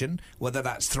affection, whether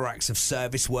that's through acts of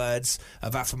service, words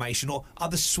of affirmation, or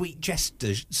other sweet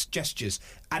gestures.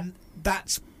 And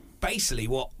that's basically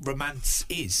what romance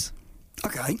is.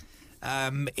 Okay.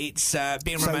 It's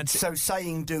being romantic. So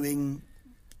saying, doing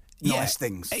nice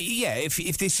things. Yeah,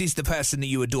 if this is the person that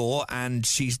you adore and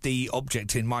she's the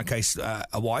object, in my case,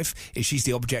 a wife, if she's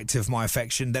the object of my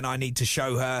affection, then I need to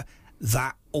show her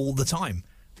that all the time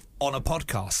on a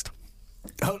podcast.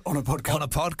 On a podcast. On a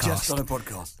podcast. Just on a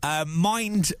podcast.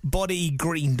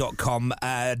 Mindbodygreen.com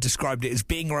described it as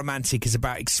being romantic is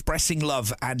about expressing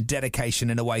love and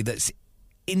dedication in a way that's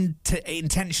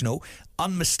intentional,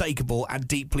 unmistakable, and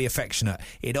deeply affectionate.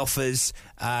 It offers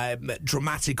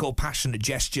dramatic or passionate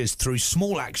gestures through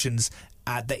small actions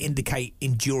that indicate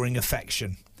enduring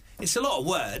affection. It's a lot of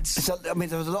words. So, I mean,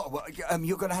 there's a lot of words.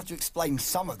 You're going to have to explain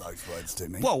some of those words to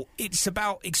me. Well, it's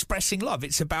about expressing love.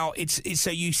 It's about it's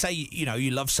so you say you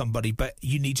love somebody, but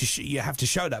you need to you have to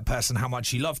show that person how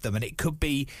much you love them, and it could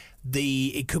be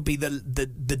the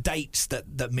dates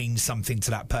that mean something to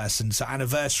that person. So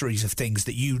anniversaries of things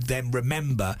that you then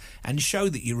remember and show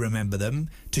that you remember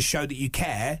them to show that you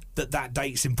care that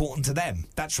date's important to them.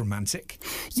 That's romantic.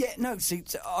 Yeah, no. See,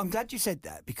 I'm glad you said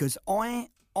that because I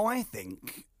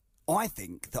think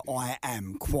that I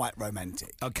am quite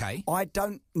romantic. Okay. I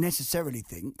don't necessarily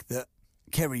think that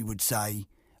Kerry would say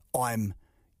I'm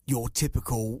your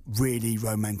typical really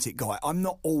romantic guy. I'm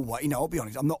not always, I'll be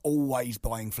honest, I'm not always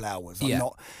buying flowers.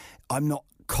 I'm not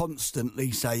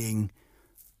constantly saying,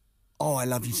 oh, I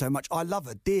love you so much. I love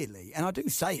her dearly, and I do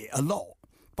say it a lot.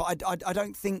 But I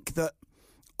don't think that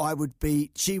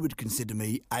she would consider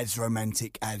me as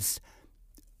romantic as,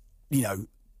 the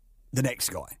next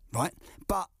guy, right?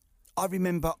 But I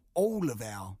remember all of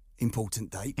our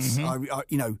important dates.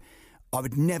 Mm-hmm. I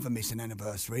would never miss an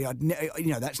anniversary.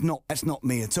 That's not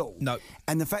me at all. No.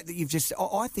 And the fact that you've just,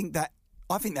 I think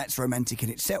that's romantic in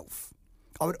itself.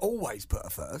 I would always put her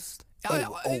first.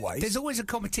 Always. There's always a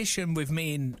competition with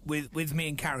me and with me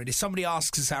and Karen. If somebody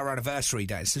asks us our anniversary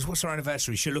date, says, "What's our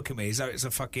anniversary?" She'll look at me as though it's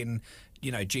a fucking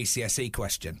GCSE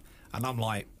question, and I'm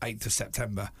like 8th of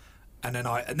September, and then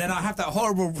I have that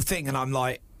horrible thing, and I'm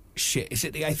like, shit, is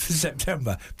it the 8th of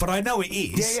September? But I know it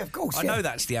is. Yeah, of course. I know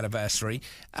that's the anniversary.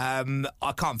 I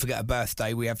can't forget a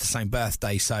birthday. We have the same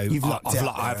birthday, so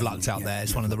I've lucked out there.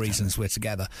 It's one of the reasons we're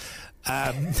together.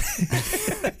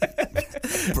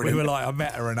 We were like, I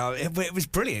met her, and it was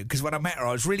brilliant because when I met her,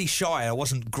 I was really shy. I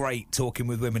wasn't great talking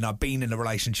with women. I'd been in a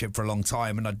relationship for a long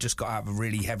time, and I'd just got out of a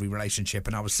really heavy relationship,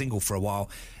 and I was single for a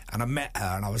while. And I met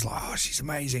her, and I was like, oh, she's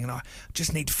amazing, and I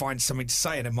just need to find something to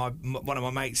say. And then one of my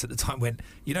mates at the time went,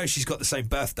 she's got the same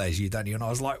birthday as you, don't you? And I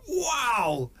was like,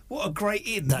 wow, what a great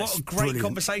what a great brilliant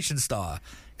conversation starter.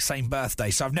 Same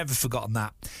birthday, so I've never forgotten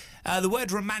that. The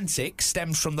word romantic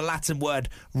stems from the Latin word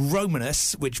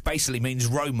Romanus, which basically means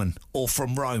Roman or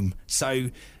from Rome. So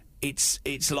it's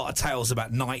a lot of tales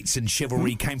about knights and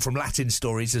chivalry came from Latin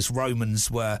stories as Romans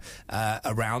were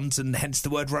around, and hence the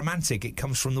word romantic. It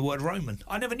comes from the word Roman.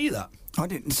 I never knew that. I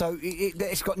didn't. So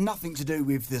it's got nothing to do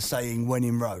with the saying "when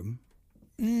in Rome."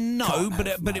 No,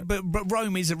 but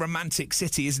Rome is a romantic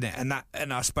city, isn't it?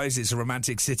 And I suppose it's a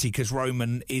romantic city because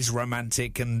Roman is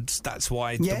romantic, and that's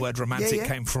why the word romantic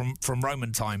came from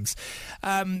Roman times.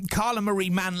 Carla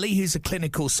Marie Manley, who's a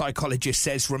clinical psychologist,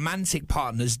 says romantic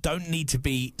partners don't need to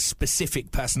be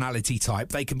specific personality type.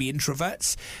 They can be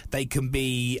introverts, they can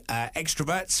be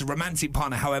extroverts. A romantic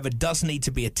partner, however, does need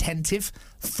to be attentive,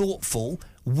 thoughtful,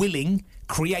 willing,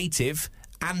 creative,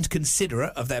 and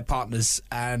considerate of their partners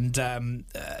and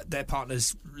their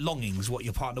partner's longings, what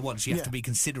your partner wants. You have to be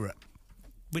considerate,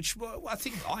 which I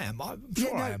think I am. I'm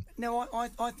sure I am. No,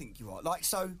 I think you are. Like,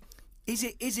 so, is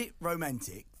it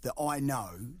romantic that I know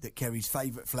that Kerry's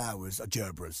favourite flowers are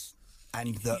gerbras?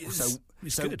 And that it's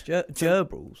good.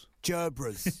 Gerbils.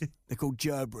 Gerbras. They're called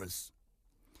gerbras.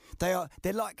 They're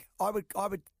like I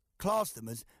would class them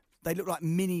as they look like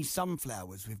mini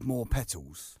sunflowers with more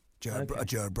petals. A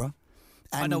gerbra.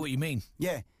 I know what you mean.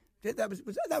 Yeah. That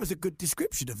was a good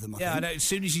description of them, I think. I know. As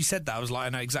soon as you said that, I was like, I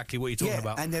know exactly what you're talking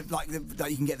about. And they're like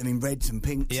you can get them in reds and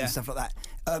pinks and stuff like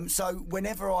that. So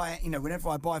whenever I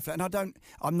buy flowers, and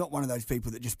I'm not one of those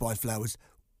people that just buys flowers.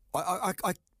 I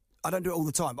don't do it all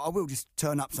the time, but I will just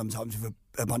turn up sometimes with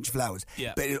a bunch of flowers.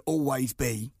 Yeah. But they'll always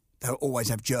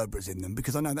have gerbras in them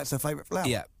because I know that's her favourite flower.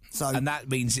 Yeah. And that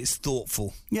means it's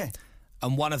thoughtful. Yeah.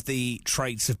 And one of the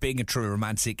traits of being a true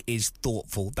romantic is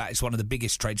thoughtful. That is one of the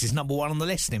biggest traits. It's number one on the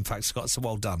list, in fact, Scott, so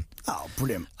well done. Oh,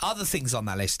 brilliant. Other things on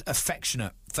that list,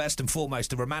 affectionate. First and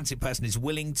foremost, a romantic person is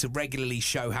willing to regularly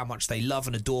show how much they love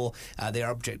and adore their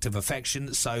object of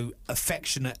affection. So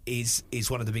affectionate is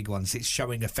one of the big ones. It's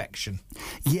showing affection.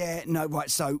 Yeah, no, right.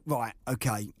 So, right,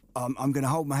 okay. I'm going to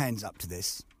hold my hands up to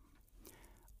this.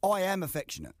 I am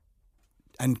affectionate,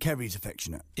 and Kerry's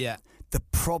affectionate. Yeah. The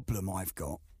problem I've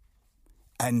got,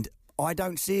 and I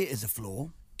don't see it as a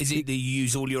flaw. Is it that you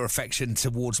use all your affection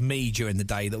towards me during the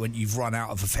day, that when you've run out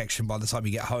of affection by the time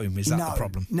you get home, is that the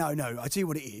problem? No. I tell you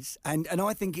what it is, and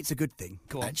I think it's a good thing.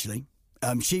 Go on. Actually.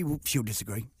 She'll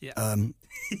disagree. Yeah.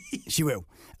 She will.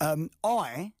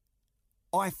 I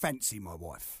fancy my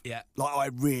wife. Yeah. Like, I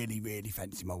really, really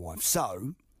fancy my wife.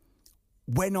 So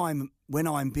when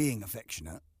I'm being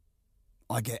affectionate,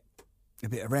 I get a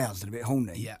bit aroused and a bit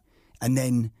horny. Yeah. And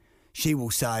then she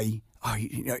will say, "Oh,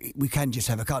 we can just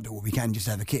have a cuddle, or we can just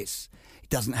have a kiss. It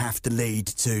doesn't have to lead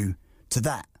to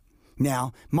that."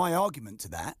 Now, my argument to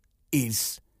that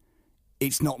is,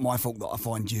 it's not my fault that I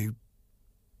find you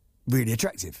really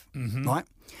attractive, right?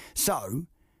 So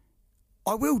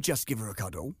I will just give her a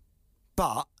cuddle,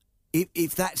 but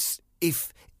if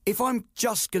I'm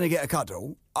just going to get a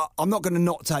cuddle, I'm not going to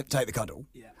not take the cuddle.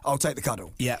 Yeah. I'll take the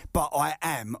cuddle. Yeah. But I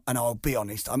am, and I'll be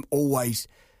honest, I'm always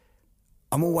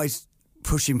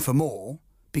pushing for more,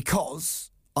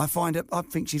 because I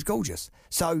think she's gorgeous.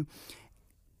 So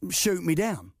shoot me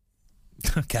down.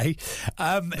 Okay.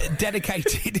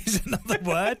 Dedicated is another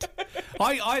word.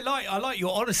 I like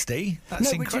your honesty.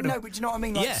 That's incredible. But you know what I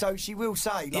mean? Like, Yeah. So she will say,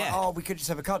 like, Yeah. "Oh, we could just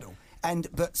have a cuddle."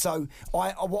 What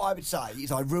I would say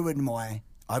is, I ruin my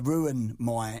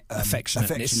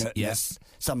Affectionateness,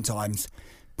 sometimes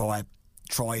by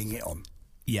trying it on.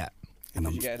 Yeah.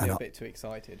 And You get a little bit too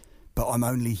excited. But I'm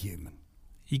only human.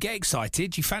 You get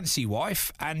excited, you fancy your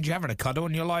wife, and you're having a cuddle,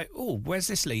 and you're like, "Oh, where's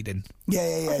this leading?"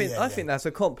 Yeah. I think that's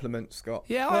a compliment, Scott.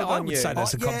 Yeah, Well I done would you. say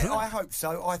that's a compliment. Yeah, I hope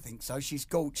so. I think so. She's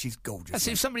gorgeous. That's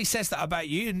if somebody says that about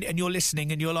you, and you're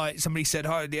listening, and you're like, somebody said,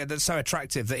 "Oh, yeah, that's so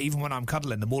attractive that even when I'm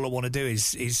cuddling them, all I want to do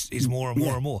is more and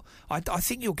more and more." I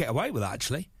think you'll get away with that,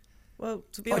 actually. Well,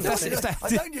 to be I honest,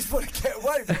 don't just want to get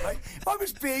away with it, mate. I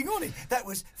was being honest. That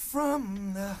was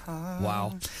from the heart.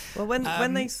 Wow. well,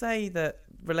 when they say that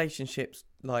relationships,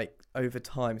 like, over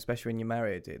time, especially when you're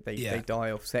married, they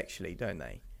die off sexually, don't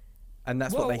they? And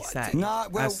that's what they say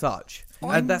as such.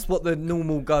 And that's what the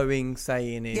normal going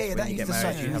saying is, when you get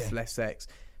married, you have less sex.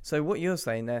 So what you're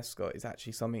saying there, Scott, is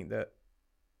actually something that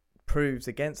proves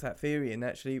against that theory, and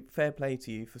actually fair play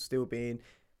to you for still being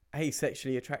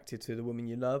sexually attracted to the woman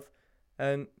you love,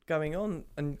 and going on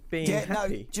and being happy. No,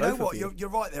 do you know what? You're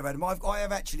right there, Adam. I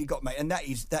have actually got, mate, and that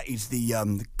is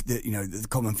the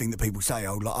common thing that people say.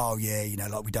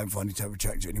 Like, we don't find each other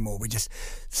attractive anymore. We're just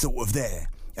sort of there.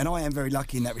 And I am very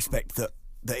lucky in that respect that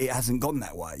it hasn't gone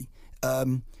that way.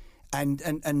 And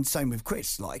same with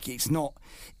Chris. Like, it's not.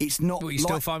 Well, you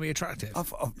still find me attractive?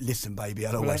 Listen, baby,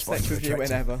 I'll always find you attractive.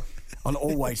 Whenever. I'll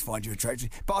always find you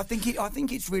attractive. But I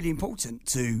think it's really important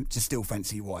to still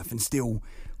fancy your wife and still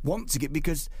want to give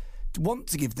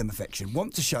them affection,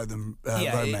 want to show them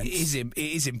romance. It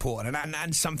is important,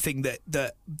 and something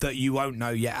that you won't know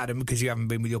yet, Adam, because you haven't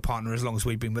been with your partner as long as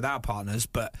we've been with our partners.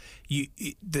 But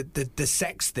the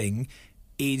sex thing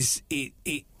is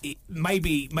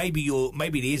maybe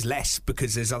it is less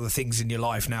because there's other things in your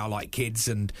life now, like kids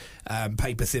and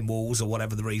paper thin walls or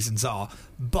whatever the reasons are,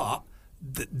 but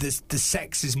the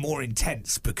sex is more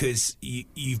intense because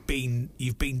you've been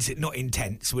to, not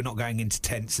intense. We're not going into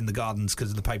tents in the gardens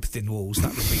because of the paper thin walls.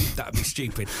 That would be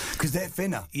stupid. Because they're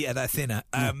thinner. Yeah, they're thinner.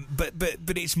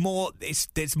 But it's more.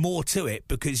 There's more to it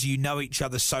because you know each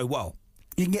other so well.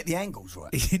 You can get the angles right.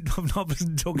 I'm not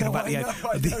talking about the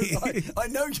angles. I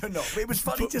know you're not, but it was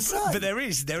funny to say. But there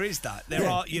is that. There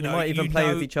are, you might even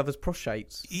play with each other's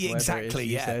prostrates. Exactly,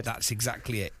 yeah, that's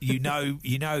exactly it. You know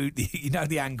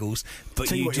the angles,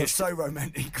 but you're so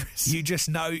romantic, Chris. You just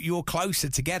know you're closer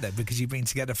together because you've been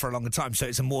together for a longer time. So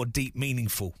it's a more deep,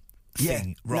 meaningful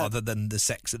thing rather than the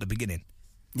sex at the beginning.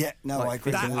 Yeah, no, I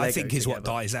agree. That, I think, is what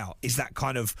dies out, is that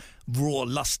kind of raw,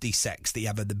 lusty sex that you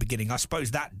have at the beginning. I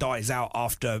suppose that dies out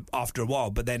after a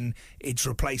while, but then it's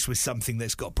replaced with something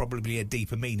that's got probably a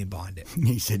deeper meaning behind it.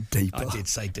 He said deeper. I did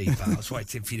say deeper. I was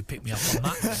waiting for you to pick me up on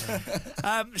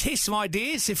that. Here's some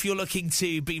ideas. If you're looking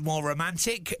to be more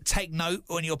romantic, take note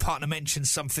when your partner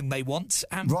mentions something they want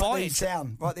and buy it. Write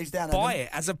these down. Buy it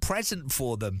as a present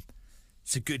for them.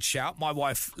 It's a good shout. My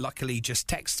wife luckily just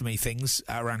texts me things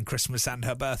around Christmas and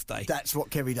her birthday. That's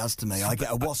what Kerry does to me. I get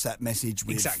a WhatsApp message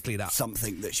with exactly that.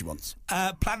 Something that she wants.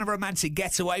 Plan a romantic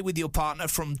getaway with your partner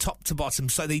from top to bottom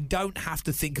so they don't have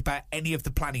to think about any of the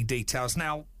planning details.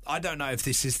 Now, I don't know if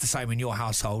this is the same in your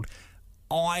household.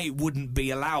 I wouldn't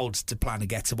be allowed to plan a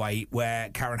getaway where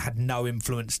Karen had no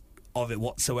influence of it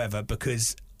whatsoever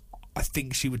because I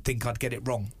think she would think I'd get it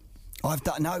wrong. I've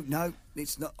done no.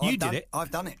 It's not.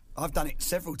 I've done it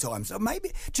several times. So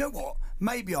maybe, do you know what?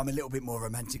 Maybe I'm a little bit more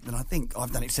romantic than I think.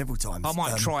 I've done it several times. I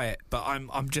might try it, but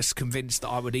I'm just convinced that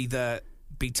I would either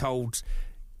be told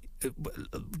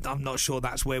I'm not sure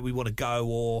that's where we want to go,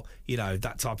 or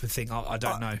that type of thing. I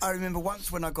don't know. I remember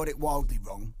once when I got it wildly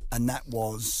wrong, and that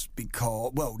was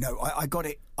because I got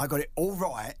it all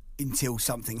right until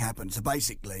something happened. So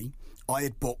basically, I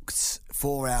had booked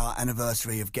for our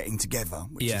anniversary of getting together,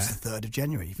 which is the 3rd of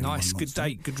January. Nice, good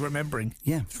date, good remembering.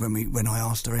 Yeah, it's when I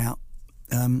asked her out.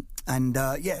 So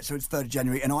it's 3rd of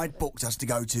January, and I'd booked us to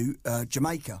go to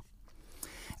Jamaica.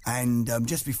 And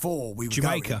just before we were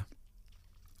Jamaica.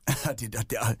 I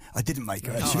didn't make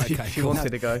her. Actually. Okay. She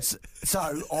wanted to go. So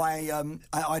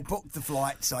I'd booked the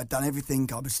flights. I'd done everything.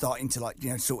 I was starting to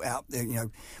sort out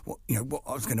what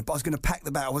I was going to pack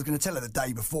the bag. I was going to tell her the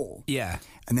day before. Yeah.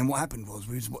 And then what happened was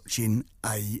we was watching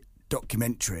a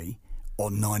documentary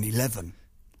on 9/11.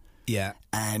 Yeah.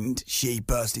 And she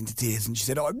burst into tears and she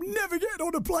said, "I'm never getting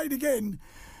on a plane again."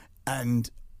 And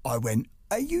I went,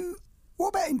 what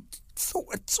about in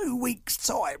sort of 2 weeks'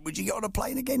 time? Would you get on a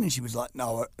plane again? And she was like,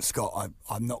 "No, Scott,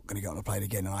 I'm not going to get on a plane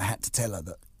again." And I had to tell her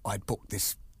that I'd booked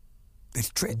this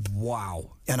trip.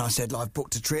 Wow. And I said, I've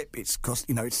booked a trip. It's cost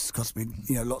me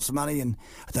lots of money, and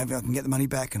I don't think I can get the money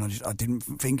back. And I didn't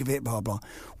think of it. Blah blah.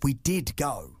 We did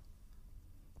go,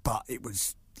 but it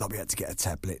was like we had to get her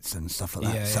tablets and stuff like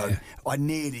that. Yeah, so yeah. I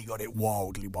nearly got it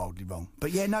wildly wrong.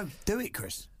 But do it,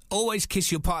 Chris. Always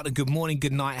kiss your partner good morning,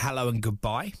 good night, hello, and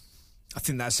goodbye. I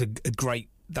think that's a great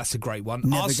one.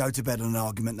 Never go to bed on an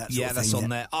argument. That's on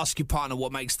there. Ask your partner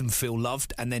what makes them feel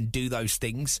loved, and then do those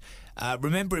things.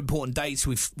 Remember important dates.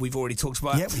 We've already talked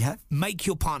about. Yeah, we have. Make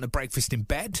your partner breakfast in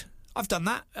bed. I've done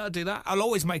that. I'll do that. I'll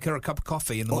always make her a cup of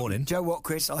coffee in the morning. Joe, what,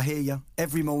 Chris? I hear you.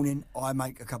 Every morning I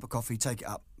make a cup of coffee. Take it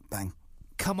up. Bang.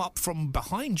 Come up from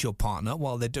behind your partner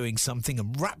while they're doing something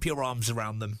and wrap your arms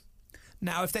around them.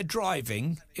 Now, if they're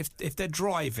driving,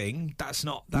 that's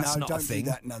not a thing. Do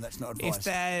that. No, that's not advice. If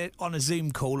they're on a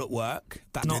Zoom call at work,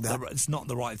 it's not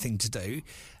the right thing to do.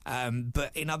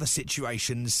 But in other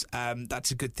situations, that's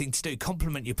a good thing to do.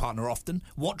 Compliment your partner often.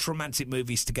 Watch romantic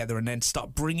movies together, and then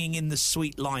start bringing in the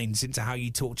sweet lines into how you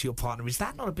talk to your partner. Is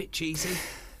that not a bit cheesy?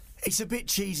 It's a bit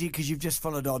cheesy because you've just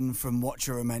followed on from watch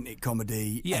a romantic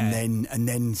comedy, Yeah. and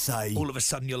then say All of a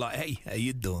sudden, you're like, "Hey, how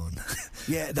you doing?"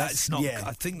 Yeah, that's not. Yeah.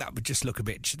 I think that would just look a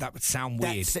bit. That would sound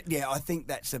weird. I think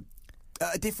that's a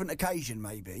different occasion,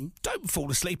 maybe. Don't fall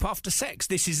asleep after sex.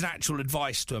 This is actual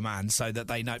advice to a man so that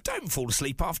they know. Don't fall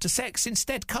asleep after sex.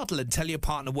 Instead, cuddle and tell your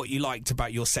partner what you liked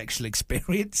about your sexual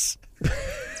experience.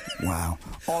 Wow.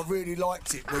 I really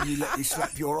liked it when you let me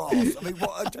slap your arse. I mean,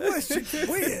 it's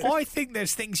weird. I think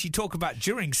there's things you talk about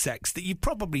during sex that you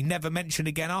probably never mention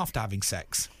again after having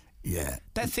sex. Yeah.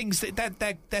 They're things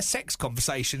that they're sex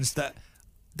conversations that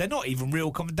they're not even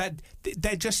real.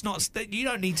 They're just not. You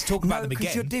don't need to talk about them again.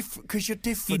 Because you're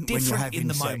different. You're when you're different having in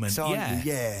the sex, moment. aren't Yeah.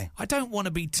 you? Yeah. I don't want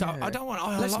to be. I don't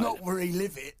want. Let's not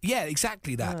relive it. Yeah,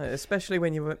 exactly that. No, especially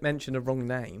when you mention a wrong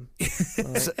name.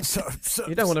 So,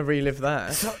 You don't want to relive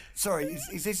that. sorry,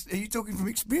 is this? Are you talking from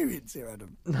experience here,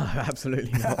 Adam? No,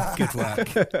 absolutely not. Good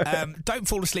work. Don't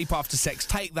fall asleep after sex.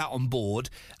 Take that on board.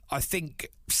 I think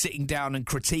sitting down and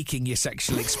critiquing your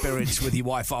sexual experience with your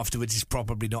wife afterwards is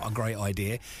probably not a great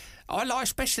idea. I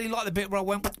especially like the bit where I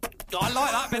went. I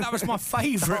like that bit. That was my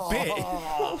favourite bit.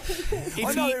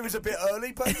 I know it was a bit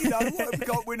early, but we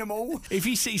can't win them all. If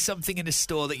you see something in a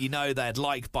store that you know they'd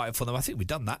like, buy it for them. I think we've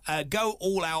done that. Go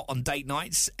all out on date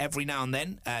nights every now and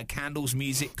then. Candles,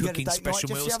 music, cooking, special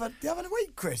meals. The other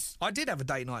week, Chris. I did have a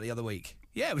date night the other week.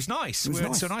 Yeah, it was nice. We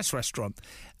went to a nice restaurant.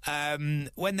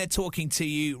 When they're talking to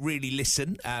you, really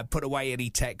listen. Put away any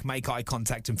tech, make eye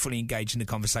contact, and fully engage in the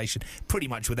conversation. Pretty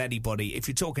much with anybody. If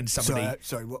you're talking to somebody,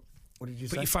 sorry. What did you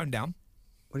say? put your phone down.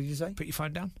 What did you say? Put your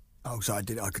phone down. Oh, so I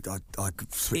did. I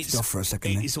could switch it off for a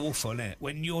second. It's awful, isn't it?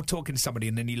 When you're talking to somebody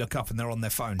and then you look up and they're on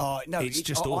their phone. No, it's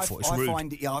just awful. It's rude.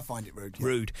 I find it rude. Yeah.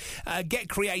 Rude. Get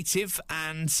creative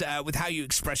and with how you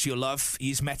express your love.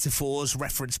 Use metaphors,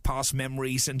 reference past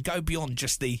memories, and go beyond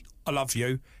just the "I love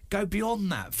you." Go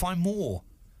beyond that. Find more.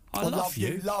 I love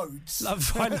you loads.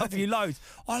 I love you loads.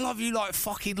 I love you like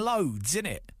fucking loads,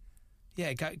 innit?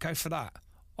 Yeah, go for that.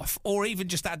 Or even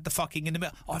just add the fucking in the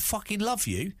middle. I fucking love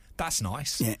you. That's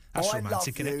nice. Yeah. That's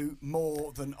romantic, I love innit? you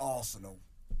more than Arsenal.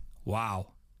 Wow.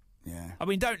 Yeah. I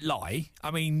mean, don't lie. I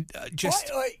mean,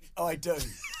 just... I do.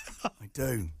 I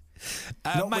do.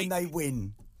 Not when they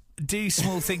win. Do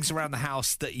small things around the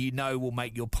house that you know will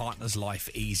make your partner's life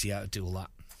easier. Do all that.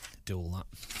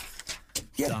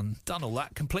 Yeah. Done all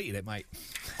that. Completed it, mate.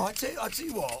 I tell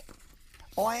you what.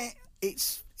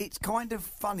 It's kind of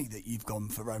funny that you've gone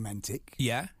for romantic.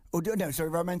 Yeah. Or no, sorry,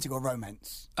 romantic or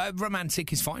romance.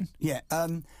 Romantic is fine. Yeah.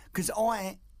 Because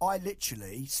I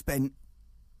literally spent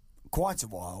quite a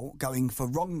while going for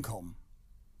rom-com.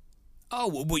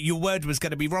 Oh, well, your word was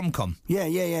going to be rom-com.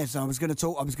 Yeah. So I was going to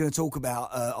talk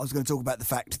about the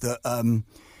fact that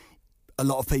a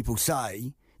lot of people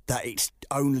say that it's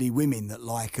only women that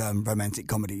like romantic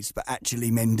comedies, but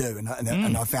actually men do. And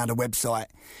I found a website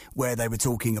where they were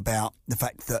talking about the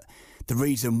fact that the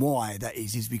reason why that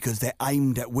is because they're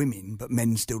aimed at women, but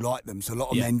men still like them. So a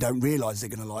lot of men don't realise they're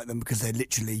going to like them because they're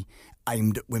literally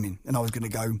aimed at women. And I was going to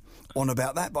go on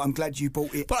about that, but I'm glad you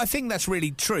brought it. But I think that's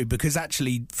really true, because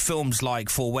actually films like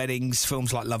Four Weddings,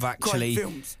 films like Love Actually... Great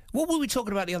films. What were we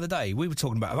talking about the other day? We were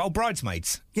talking about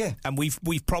Bridesmaids. Yeah. And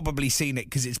we've probably seen it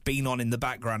because it's been on in the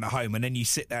background at home, and then you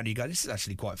sit down and you go, this is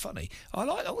actually quite funny. I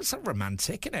like that. It's so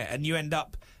romantic, isn't it? And you end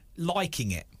up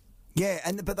liking it. Yeah,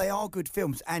 but they are good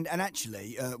films. And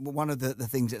actually, one of the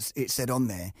things that it said on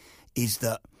there is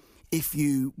that if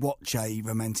you watch a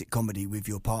romantic comedy with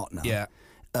your partner... Yeah.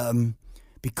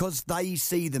 Because they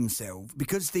see themselves...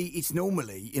 Because it's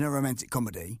normally, in a romantic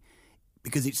comedy...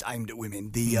 Because it's aimed at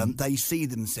women, they see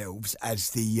themselves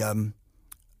as the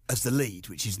lead,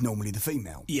 which is normally the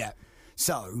female. Yeah.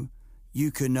 So you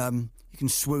can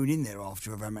swoon in there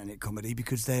after a romantic comedy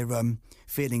because they're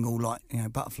feeling all like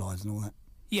butterflies and all that.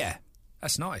 Yeah,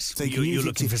 that's nice. So you're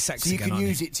looking for sex so again, you can aren't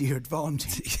use it to your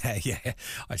advantage. Yeah.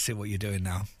 I see what you're doing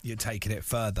now. You're taking it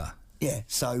further. Yeah,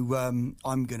 so I'm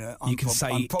probably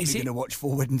gonna watch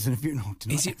Four Weddings and a Funeral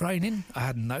tonight. Is it raining? I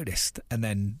hadn't noticed. And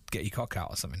then get your cock out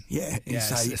or something. Yeah, you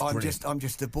say I'm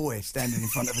just a boy standing in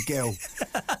front of a girl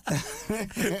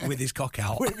with his cock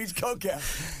out. With his cock out.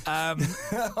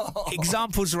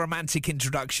 Examples of romantic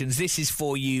introductions. This is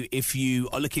for you if you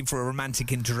are looking for a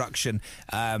romantic introduction,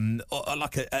 or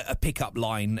like a pickup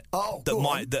line.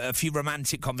 A few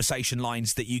romantic conversation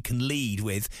lines that you can lead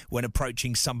with when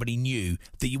approaching somebody new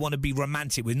that you want to be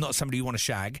romantic with, not somebody you want to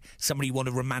shag, somebody you want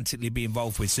to romantically be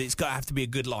involved with. So it's got to have to be a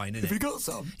good line, isn't it? Have you got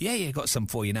some? Yeah, got some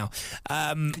for you now.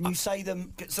 Can you say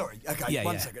them? Sorry, okay,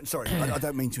 one second. Sorry, I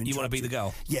don't mean to interrupt. You want to be the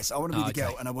girl? Yes, I want to be the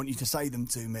girl, and I want you to say them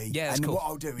to me. Yeah, that's and cool. What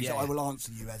I'll do is I will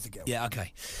answer you as a girl. Yeah,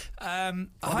 okay. I'll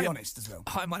be honest as well.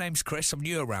 Hi, my name's Chris. I'm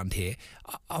new around here.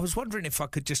 I was wondering if I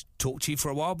could just talk to you for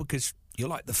a while, because you're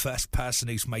like the first person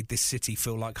who's made this city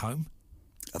feel like home.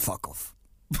 Fuck off.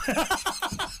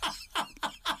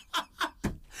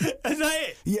 Is that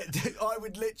it? Yeah, I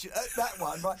would literally that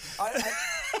one. Right,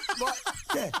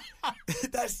 yeah.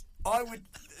 I would.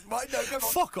 Right, no, come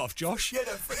on. Fuck off, Josh. Yeah,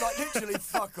 no, like literally,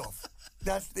 fuck off.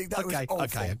 That was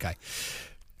awful. Okay.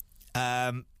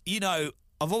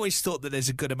 I've always thought that there's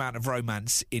a good amount of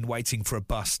romance in waiting for a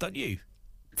bus, don't you?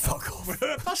 Fuck off. We're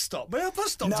at a bus stop. We're at a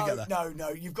bus stop together. No,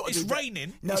 you've got to It's do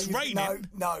raining. No, it's raining.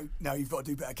 No, you've got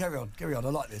to do better. Carry on. I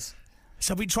like this.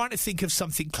 So I've been trying to think of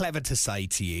something clever to say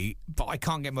to you, but I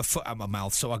can't get my foot out of my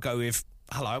mouth, so I go with,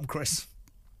 hello, I'm Chris.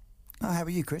 Oh, how are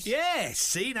you, Chris? Yeah,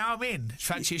 see, now I'm in.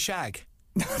 Fancy a shag?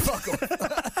 Fuck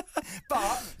off.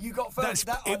 But you got first.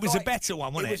 It was a better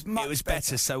one, wasn't it? It was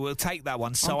better, so we'll take that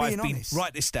one. So I've been honest.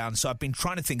 Write this down. So I've been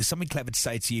trying to think of something clever to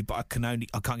say to you, but I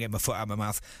can't get my foot out of my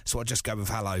mouth. So I'll just go with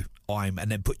hello, and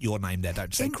then put your name there.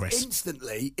 Don't say Chris.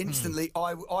 Instantly,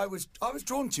 I was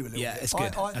drawn to you a little bit. Yeah, it's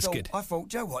good. That's good. I thought,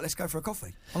 Joe, what? Let's go for a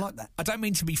coffee. I like that. I don't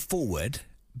mean to be forward,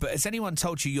 but has anyone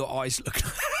told you your eyes look?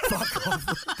 Fuck off.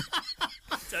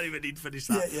 Don't even need to finish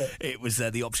that. Yeah. It was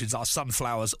the options are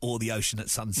sunflowers or the ocean at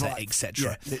sunset, Right.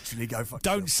 etc. Yeah, literally go for it.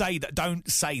 Don't say that.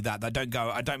 Don't say that. Don't go.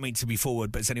 I don't mean to be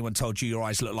forward, but has anyone told you your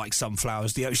eyes look like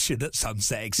sunflowers, the ocean at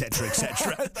sunset, etc.,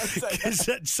 etc.? Because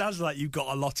it sounds like you've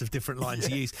got a lot of different lines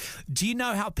to use. Do you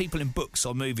know how people in books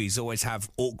or movies always have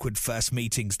awkward first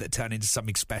meetings that turn into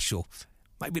something special?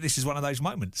 Maybe this is one of those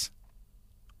moments.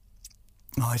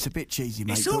 Oh, it's a bit cheesy,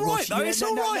 mate. It's all right, though. It's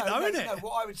all right, though, isn't it? No,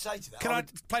 what I would say to that... Can I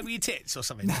play with your tits or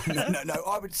something? No.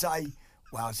 I would say,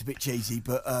 well, it's a bit cheesy,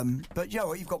 but you know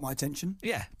what? You've got my attention.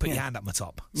 Yeah, put your hand up my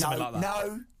top. Something like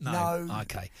that. No.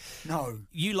 Okay. No.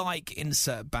 You like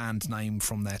insert band name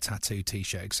from their tattoo,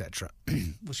 T-shirt, etc.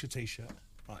 What's your T-shirt?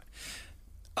 Right.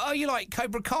 Oh, you like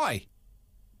Cobra Kai?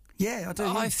 Yeah, I do.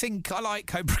 I think I like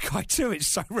Cobra Kai too. It's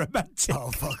so romantic.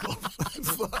 Oh, fuck off.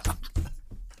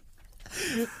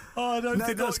 Oh, I don't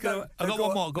think that's going to... I've got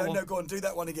one more. No, go on. Do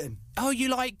that one again. Oh, you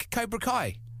like Cobra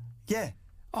Kai? Yeah.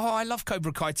 Oh, I love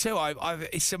Cobra Kai too.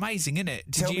 It's amazing, isn't it?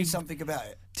 Tell me something about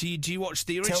it. Do you watch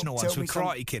the original ones with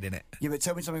Karate Kid in it? Yeah, but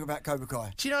tell me something about Cobra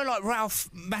Kai. Do you know, like, Ralph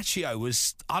Macchio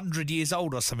was 100 years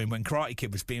old or something when Karate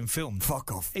Kid was being filmed?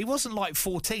 Fuck off. He wasn't like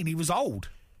 14. He was old.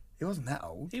 He wasn't that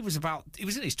old. He was in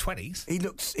his 20s.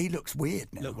 He looks weird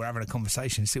now. Look, we're having a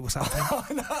conversation. See what's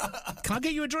happening. No. Can I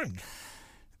get you a drink?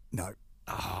 No.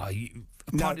 Oh, a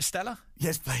pint of Stella?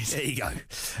 Yes, please. There you go.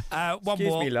 One Excuse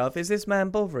more. me, love. Is this man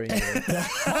bothering you?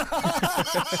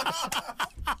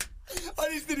 I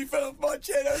just nearly fell off my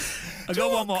I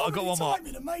got one more.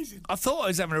 Timing, amazing. I thought I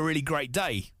was having a really great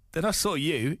day. Then I saw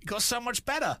you. It got so much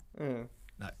better.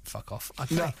 No, fuck off.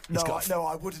 Okay.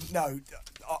 I wouldn't. No,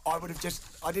 I would have just.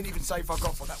 I didn't even say fuck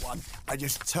off on that one. I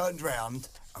just turned round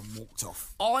and walked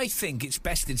off. I think it's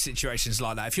best in situations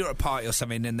like that. If you're at a party or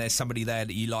something and there's somebody there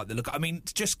that you like the look. I mean,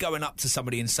 just going up to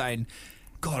somebody and saying,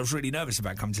 "God, I was really nervous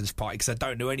about coming to this party because I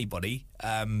don't know anybody.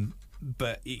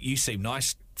 But you seem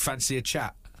nice. Fancy a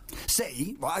chat."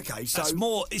 See, right? Okay, so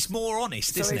it's more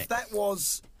honest, isn't it?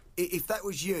 If that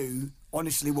was you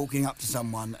honestly walking up to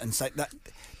someone and say that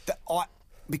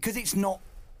because it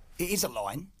is a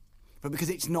line, but because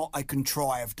it's not a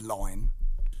contrived line,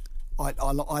 I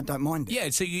don't mind it. Yeah,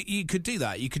 so you could do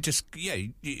that. You could just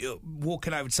you're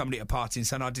walking over to somebody at a party and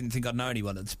saying, "I didn't think I'd know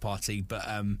anyone at this party," but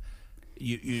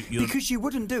because you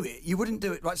wouldn't do it. You wouldn't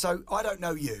do it, right? So I don't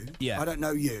know you. Yeah. I don't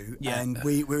know you, yeah. And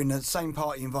we're in the same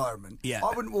party environment. Yeah.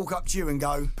 I wouldn't walk up to you and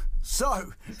go,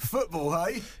 "So football,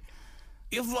 hey?"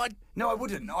 You're like, no, I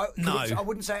wouldn't. I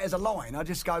wouldn't say it as a line. I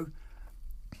just go,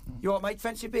 "You all right, mate?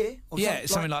 Fancy a beer?" Or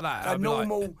something like that. A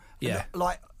normal, I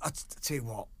tell you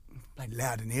what, bloody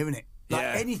loud in here, isn't it?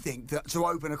 Like anything to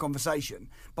open a conversation.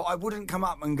 But I wouldn't come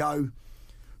up and go,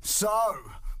 "So,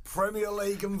 Premier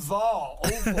League and VAR,"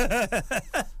 awful.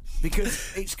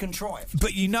 Because it's contrived.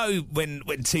 But you know when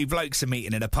two blokes are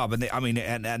meeting in a pub, and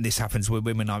and this happens with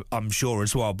women, I'm sure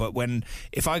as well. But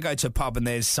if I go to a pub and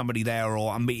there's somebody there,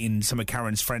 or I'm meeting some of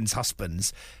Karen's friends'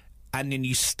 husbands, and then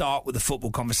you start with a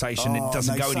football conversation, it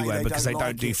doesn't go anywhere because they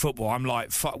don't do football. I'm like,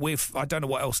 fuck, I don't know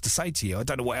what else to say to you. I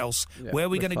don't know what else. Where are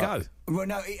we going to go? Well,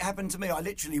 no, it happened to me. I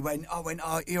literally went, "Oh,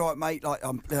 you're right, mate. Like,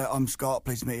 I'm Scott.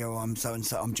 Pleased to meet you. I'm so and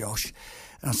so. I'm Josh."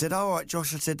 And I said, "Oh, all right,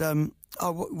 Josh." I said,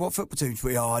 what football teams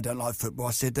we are? I don't like football.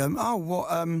 I said,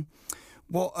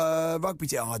 what rugby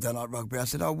team? Oh, I don't like rugby. I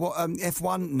said, what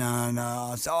F1?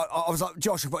 No. So I was like,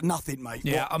 "Josh, I've got nothing, mate."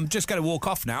 Yeah, I'm just going to walk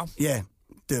off now. Yeah.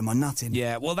 Doing my nutting.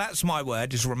 Yeah, well, that's my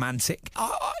word, is romantic.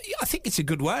 I think it's a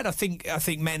good word. I think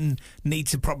men need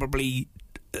to probably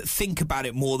think about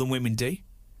it more than women do.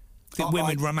 I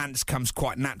think romance comes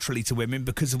quite naturally to women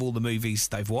because of all the movies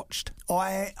they've watched.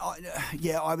 I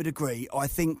would agree. I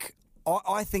think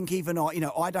even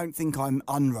I don't think I'm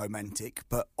unromantic,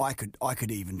 but I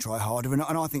could even try harder, and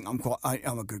I think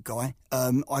I'm a good guy.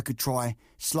 I could try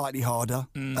slightly harder.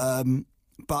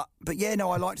 But yeah, no,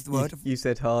 I liked the word. You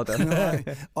said harder.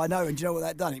 I know, and do you know what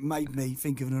that done? It made me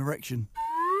think of an erection.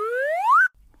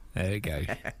 There you go.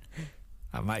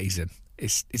 Amazing.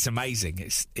 It's amazing.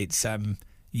 It's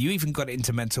you even got it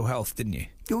into mental health, didn't you?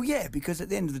 Well, yeah, because at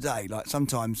the end of the day, like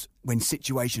sometimes when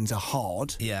situations are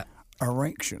hard,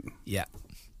 erection. Yeah.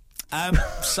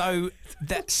 So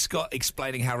that's Scott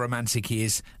explaining how romantic he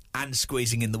is and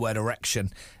squeezing in the word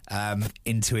erection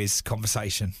into his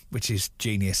conversation, which is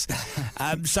genius.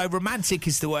 So romantic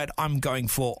is the word I'm going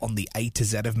for on the A to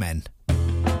Z of men.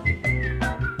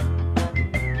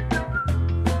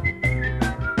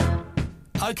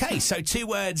 Okay, so 2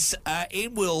 words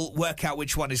in. We'll work out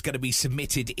which one is going to be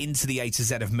submitted into the A to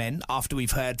Z of men after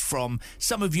we've heard from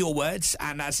some of your words.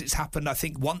 And as it's happened, I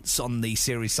think, once on the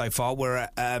series so far, where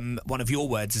one of your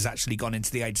words has actually gone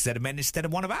into the A to Z of men instead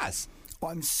of one of ours.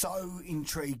 I'm so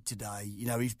intrigued today. You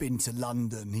know, he's been to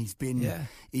London. He's been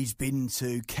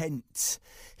to Kent.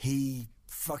 He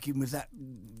fucking was that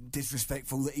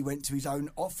disrespectful that he went to his own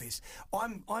office.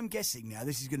 I'm guessing now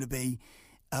this is going to be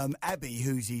Abby,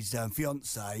 who's his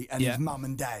fiance, and his mum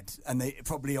and dad, and they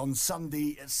probably on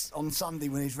Sunday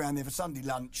when he's round there for Sunday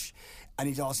lunch, and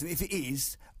he's asking if it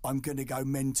is, I'm going to go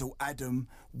mental. Adam,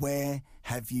 where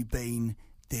have you been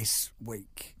this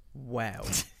week? Wow.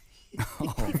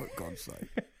 Oh, for God's sake.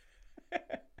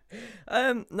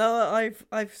 No,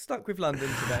 I've stuck with London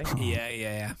today.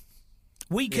 Yeah.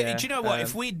 We could, do you know what?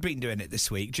 If we'd been doing it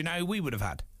this week, do you know who we would have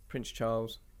had? Prince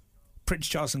Charles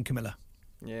and Camilla.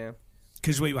 Yeah.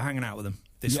 Because we were hanging out with them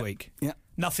this week. Yeah.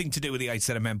 Nothing to do with the 8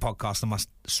 Set of Men podcast, I must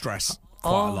stress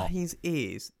quite a lot. Are his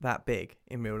ears that big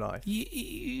in real life?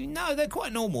 No, they're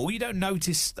quite normal. You don't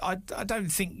notice... I don't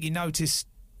think you notice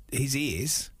his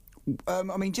ears. I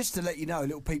mean, just to let you know, a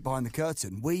little peek behind the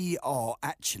curtain, we are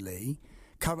actually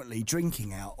currently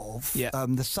drinking out of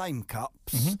the same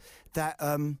cups that...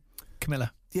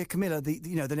 Camilla. Yeah, Camilla,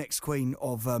 the next queen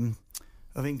of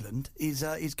England, is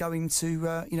going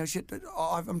to...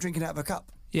 I'm drinking out of a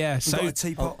cup. Yeah, We've so got a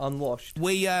teapot. Unwashed.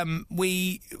 We're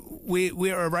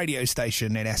a radio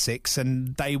station in Essex,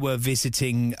 and they were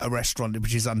visiting a restaurant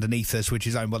which is underneath us, which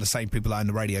is owned by the same people that own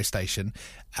the radio station.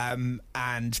 And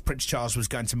Prince Charles was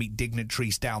going to meet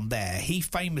dignitaries down there. He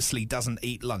famously doesn't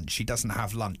eat lunch. He doesn't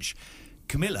have lunch.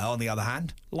 Camilla, on the other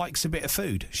hand, likes a bit of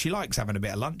food. She likes having a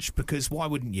bit of lunch because why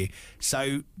wouldn't you?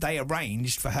 So they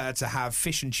arranged for her to have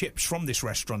fish and chips from this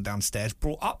restaurant downstairs,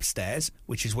 brought upstairs,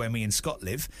 which is where me and Scott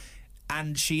live,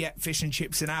 and she ate fish and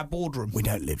chips in our boardroom. We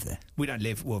don't live there. We don't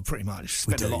live, well, pretty much.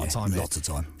 Spend a lot of time there. Lots of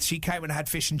time. She came and had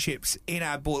fish and chips in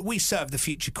our board. We served the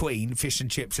future queen fish and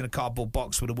chips in a cardboard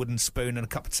box with a wooden spoon and a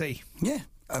cup of tea. Yeah,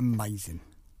 amazing.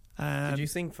 Did you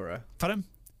sing for her? Pardon?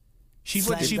 She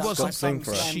Slam wasn't.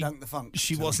 dunk the funk.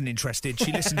 She wasn't interested.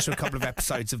 She listened to a couple of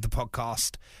episodes of the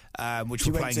podcast, which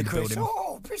were playing in the building.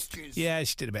 Oh, pistachios. Yeah,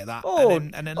 she did a bit of that. Oh,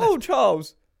 and then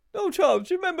Charles. Oh, Charles,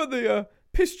 do you remember the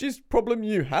pistachios problem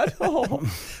you had? Oh.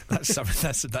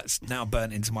 that's now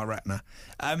burnt into my retina.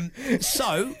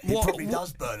 So It probably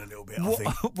does burn a little bit, I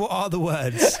think. What are the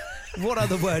words? What are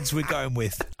the words we're going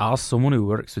with? As someone who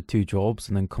works with 2 jobs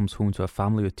and then comes home to a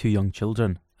family with 2 young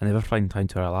children, I never find time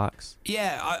to relax.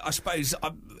 Yeah, I suppose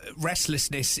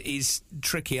restlessness is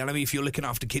tricky. And I mean, if you're looking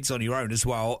after kids on your own as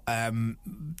well,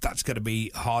 that's going to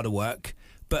be harder work.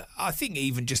 But I think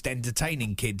even just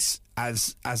entertaining kids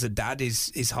as a dad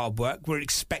is hard work. We're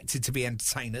expected to be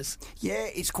entertainers. Yeah,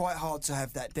 it's quite hard to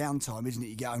have that downtime, isn't it?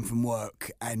 You get home from work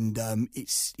and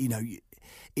it's,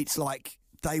 it's like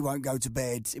they won't go to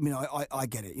bed. I mean, I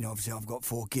get it. Obviously I've got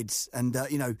 4 kids and,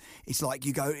 it's like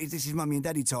you go, this is mummy and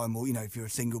daddy time, or, if you're a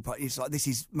single, it's like this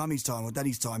is mummy's time or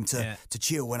daddy's time to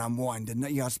chill and unwind. And,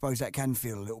 I suppose that can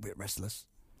feel a little bit restless.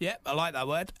 Yeah, I like that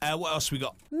word. What else we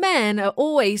got? Men are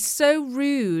always so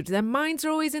rude. Their minds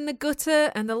are always in the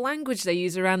gutter, and the language they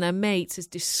use around their mates is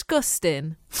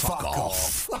disgusting. Fuck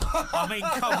off. I mean,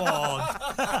 come on.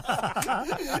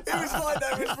 It was like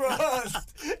that was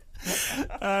rehearsed.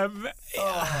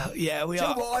 Yeah, we Do you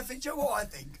are. know what I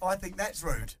think? I think that's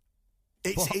rude.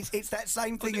 It's that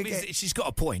same thing again. She's got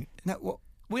a point. No, what?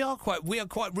 We are quite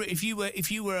rude. If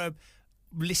you were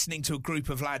listening to a group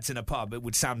of lads in a pub, it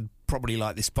would sound probably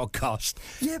like this podcast.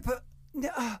 Yeah, but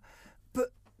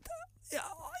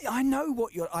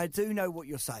I do know what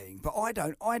you're saying, but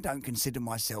I don't consider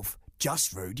myself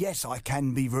just rude. Yes, I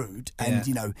can be rude and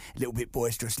a little bit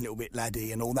boisterous, a little bit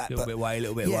laddie, and all that. A little bit way, a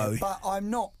little bit woe. But I'm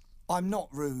not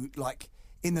rude. Like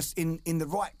in the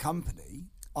right company,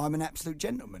 I'm an absolute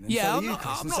gentleman. And Yeah, so I'm are you, Chris,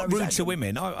 not and so rude is to Adam.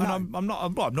 women. I'm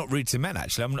not rude to men.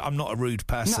 Actually, I'm not a rude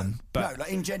person. But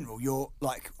like in general, you're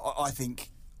like I think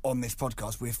on this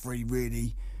podcast we're 3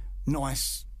 really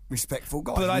nice, respectful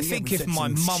guys. But I mean, think we've if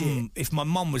said my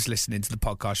mum was listening to the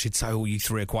podcast, she'd say, "Oh, you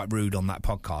 3 are quite rude on that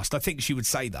podcast." I think she would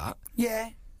say that. yeah.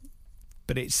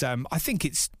 But it's I think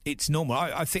it's normal.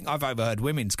 I think I've overheard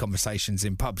women's conversations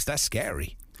in pubs. They're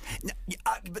scary. No,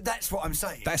 but that's what I'm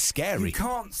saying. That's scary. You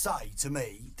can't say to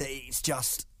me that it's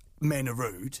just men are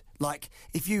rude. Like,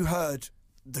 if you heard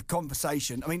the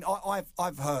conversation, I mean, I've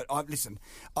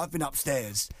been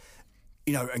upstairs,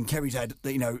 and Kerry's had,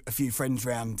 a few friends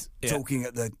round talking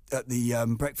at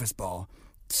the breakfast bar.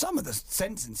 Some of the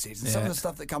sentences and some of the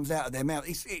stuff that comes out of their mouth,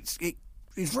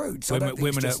 it's rude. So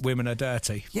Women are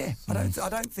dirty. Yeah, I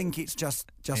don't think it's just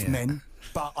men.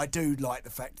 But I do like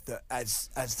the fact that as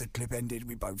the clip ended,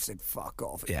 we both said "fuck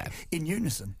off." Yeah. In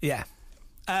unison. Yeah.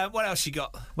 What else you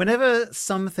got? Whenever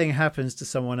something happens to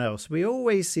someone else, we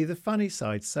always see the funny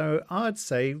side. So I'd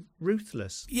say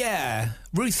ruthless. Yeah,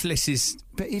 ruthless is.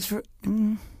 But it's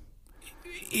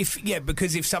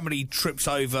because if somebody trips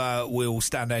over, we'll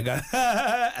stand there and go,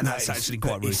 and that's actually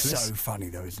quite ruthless. It's so funny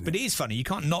though, isn't it? But it is funny. You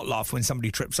can't not laugh when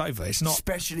somebody trips over. It's not.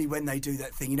 Especially when they do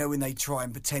that thing, when they try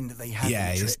and pretend that they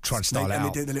haven't tripped. Try and style out. And they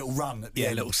do the little run at the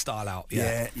end. A little style out.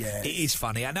 Yeah. Yeah. It is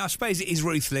funny. And I suppose it is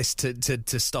ruthless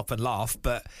to stop and laugh,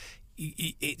 but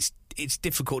it's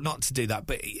difficult not to do that.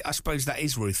 But I suppose that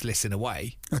is ruthless in a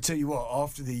way. I'll tell you what,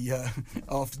 after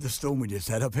the storm we just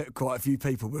had, I bet quite a few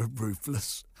people were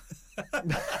ruthless.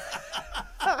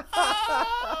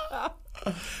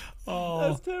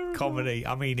 Comedy.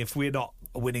 I mean, if we're not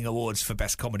winning awards for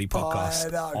best comedy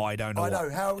podcast, I don't know. I know.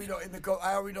 How are we not in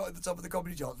the top of the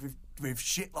comedy charts with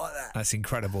shit like that? That's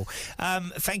incredible.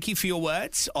 Thank you for your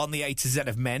words on the A to Z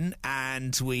of men,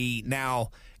 and we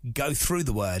now go through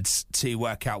the words to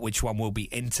work out which one will be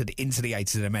entered into the A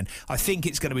to Z of men. I think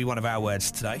it's going to be one of our words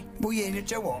today. Well, yeah, you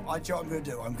know what? I'm going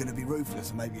to do? I'm going to be ruthless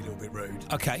and maybe a little bit rude.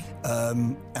 Okay.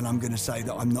 And I'm going to say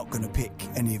that I'm not going to pick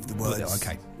any of the words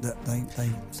that they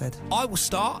said? I will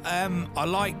start. I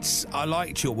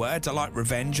liked your words. I like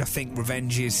revenge. I think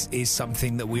revenge is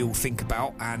something that we all think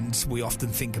about, and we often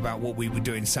think about what we would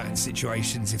do in certain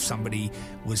situations if somebody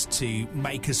was to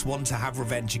make us want to have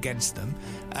revenge against them.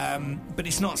 But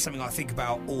it's not something I think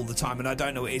about all the time, and I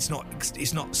don't know. It's not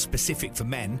specific for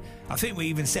men. I think we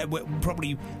even said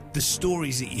probably the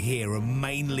stories that you hear are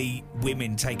mainly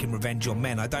women taking revenge on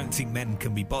men. I don't think men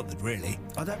can be bothered, really.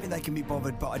 I don't think they can be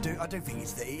bothered, but I do think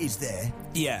it is there.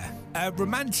 Yeah.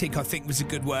 Romantic, I think, was a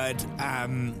good word,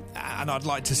 and I'd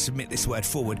like to submit this word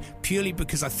forward purely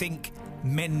because I think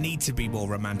men need to be more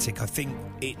romantic. I think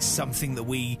it's something that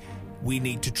we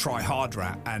need to try harder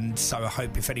at, and so I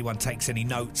hope if anyone takes any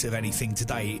notes of anything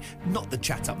today, not the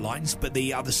chat-up lines, but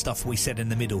the other stuff we said in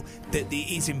the middle, that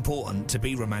it is important to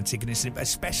be romantic, and it's,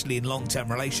 especially in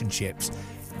long-term relationships,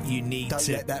 you need Don't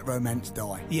to let that romance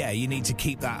die. Yeah, you need to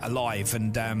keep that alive,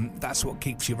 and that's what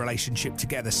keeps your relationship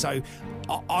together. So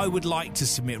I would like to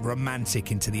submit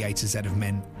romantic into the A to Z of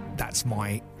men. That's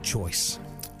my choice.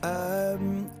 I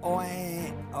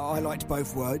liked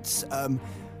both words.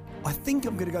 I think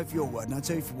I'm going to go for your word, and I'll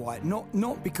tell you for why.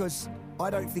 Not because I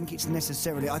don't think it's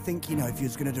necessarily... I think, if you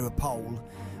was going to do a poll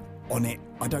on it,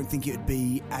 I don't think it would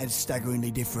be as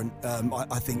staggeringly different.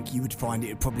 I think you would find it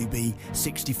would probably be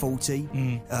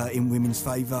 60-40 in women's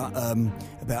favour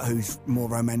about who's more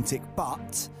romantic.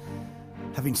 But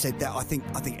having said that, I think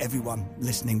everyone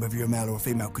listening, whether you're a male or a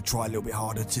female, could try a little bit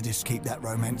harder to just keep that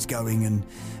romance going, and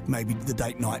maybe the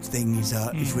date night thing is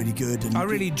really good. And I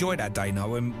really enjoyed our date night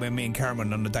when me and Karen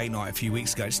went on a date night a few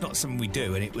weeks ago. It's not something we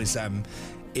do, and it was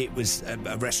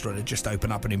a restaurant that just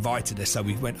opened up and invited us, so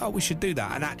we went, we should do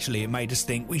that, and actually it made us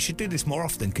think we should do this more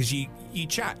often, because you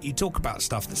chat, you talk about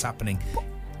stuff that's happening.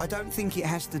 I don't think it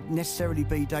has to necessarily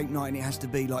be date night and it has to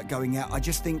be like going out. I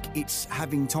just think it's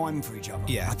having time for each other.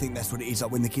 Yeah. I think that's what it is,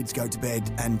 like when the kids go to bed,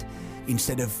 and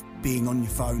instead of being on your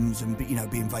phones and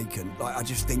being vacant, like I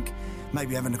just think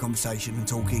maybe having a conversation and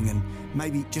talking, and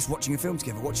maybe just watching a film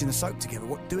together, watching the soap together,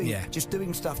 just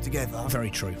doing stuff together.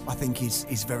 Very true. I think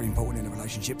is very important in a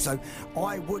relationship. So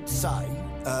I would say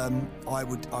I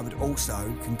would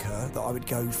also concur that I would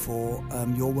go for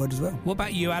your word as well. What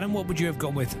about you, Adam? What would you have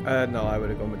gone with? No, I would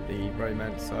have gone with the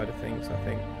romance side of things, I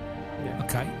think. Yeah.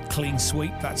 Okay, clean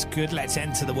sweep, that's good. Let's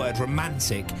enter the word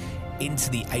romantic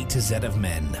into the A to Z of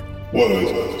men.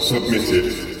 Word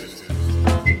submitted.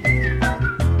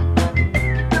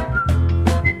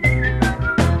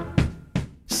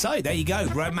 So there you go,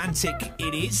 romantic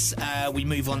it is. We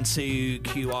move on to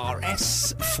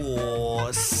QRS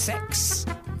for sex.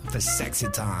 For sexy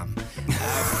time.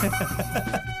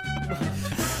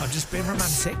 I've just been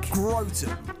romantic.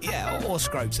 Scrotum. Yeah, or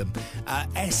scrotum.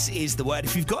 S is the word.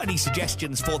 If you've got any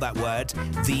suggestions for that word,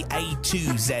 the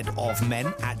A2Z of men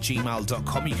at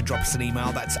gmail.com. You can drop us an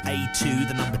email. That's A2,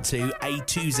 the number 2,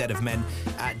 A2Z of men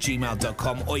at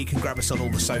gmail.com. Or you can grab us on all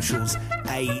the socials,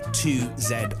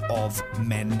 A2Z of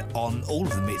men on all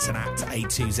of them. It's an at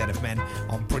A2Z of men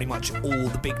on pretty much all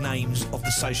the big names of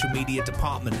the social media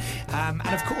department. And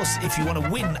of course, if you want to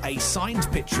win a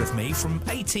signed picture of me from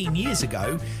 18 years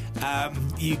ago,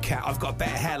 you can. I've got a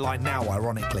better hairline now,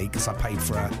 ironically, because I paid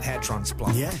for a hair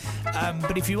transplant. Yeah.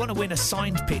 But if you want to win a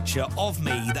signed picture of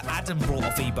me that Adam brought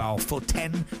off eBay for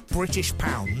 £10 British,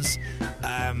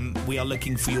 we are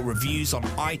looking for your reviews on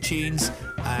iTunes.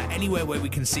 Anywhere where we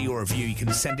can see your review, you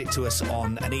can send it to us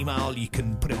on an email. You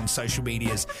can put it on social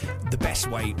medias. The best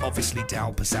way, obviously, to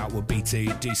help us out would be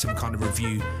to do some kind of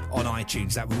review on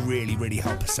iTunes. That would really, really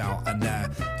help us out. And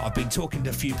I've been talking to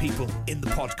a few people in the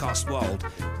podcast world.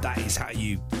 That is how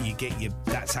you get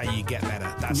that's how you get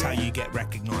better. That's how you get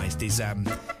recognised. Is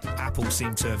Apple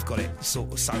seem to have got it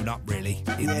sort of sewn up really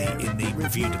in the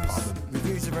review department.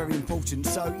 Reviews are very important.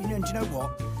 So do you know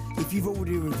what? If you've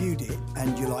already reviewed it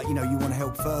and you're like, you want to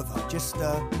help further, just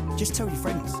tell your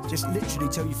friends. Just literally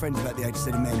tell your friends about the A to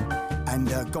Z of Men and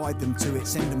guide them to it.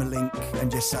 Send them a link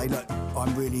and just say, look,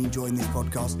 I'm really enjoying this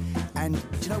podcast. And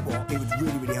do you know what? It would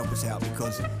really, really help us out,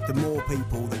 because the more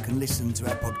people that can listen to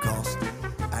our podcast,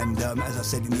 and as I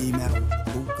said in the email,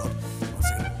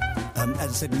 as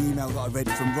I said in the email that I read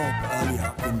from Rob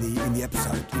earlier in the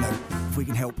episode, if we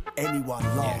can help anyone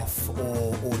laugh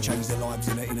or change their lives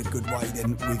in a good way,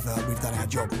 then we've done our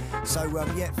job. So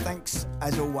thanks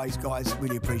as always, guys.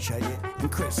 Really appreciate it.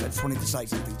 And Chris, I just wanted to say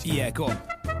something to you. Yeah, go on.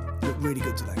 Look really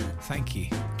good today. Thank you.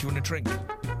 Do you want a drink?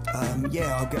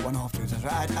 I'll get one afterwards.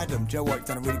 Adam, Joe White,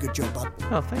 done a really good job, bud.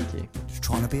 Oh, thank you. Just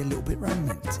trying to be a little bit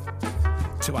romantic.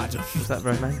 To Adam. Was that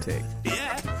romantic?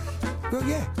 Yeah. Well,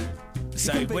 yeah.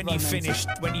 So when you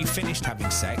finished having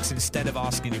sex, instead of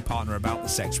asking your partner about the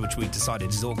sex, which we decided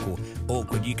is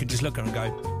awkward, you can just look at her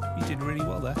and go, "You did really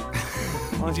well there.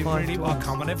 You did really well. I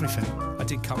come on everything. I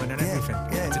did come in on everything.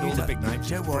 I did all the big names.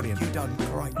 You know what? You done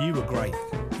great. You were great.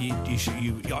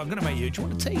 I'm going to make you. Do you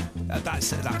want a tea?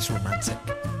 That's romantic.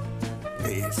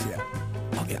 It is, yeah.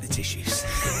 I'll get the tissues.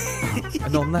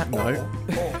 And on that note,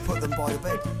 or put them by the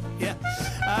bed. Yeah.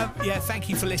 Thank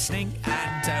you for listening,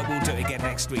 and we'll do it again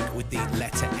next week with the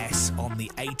letter S on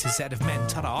the A to Z of men.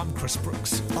 Ta-da! I'm Chris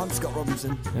Brooks. I'm Scott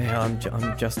Robinson. yeah, I'm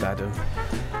just Adam.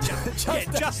 Just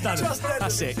Adam.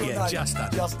 That's it. Yeah, just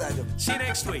Adam. Just Adam. See you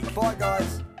next week. Bye,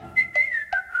 guys.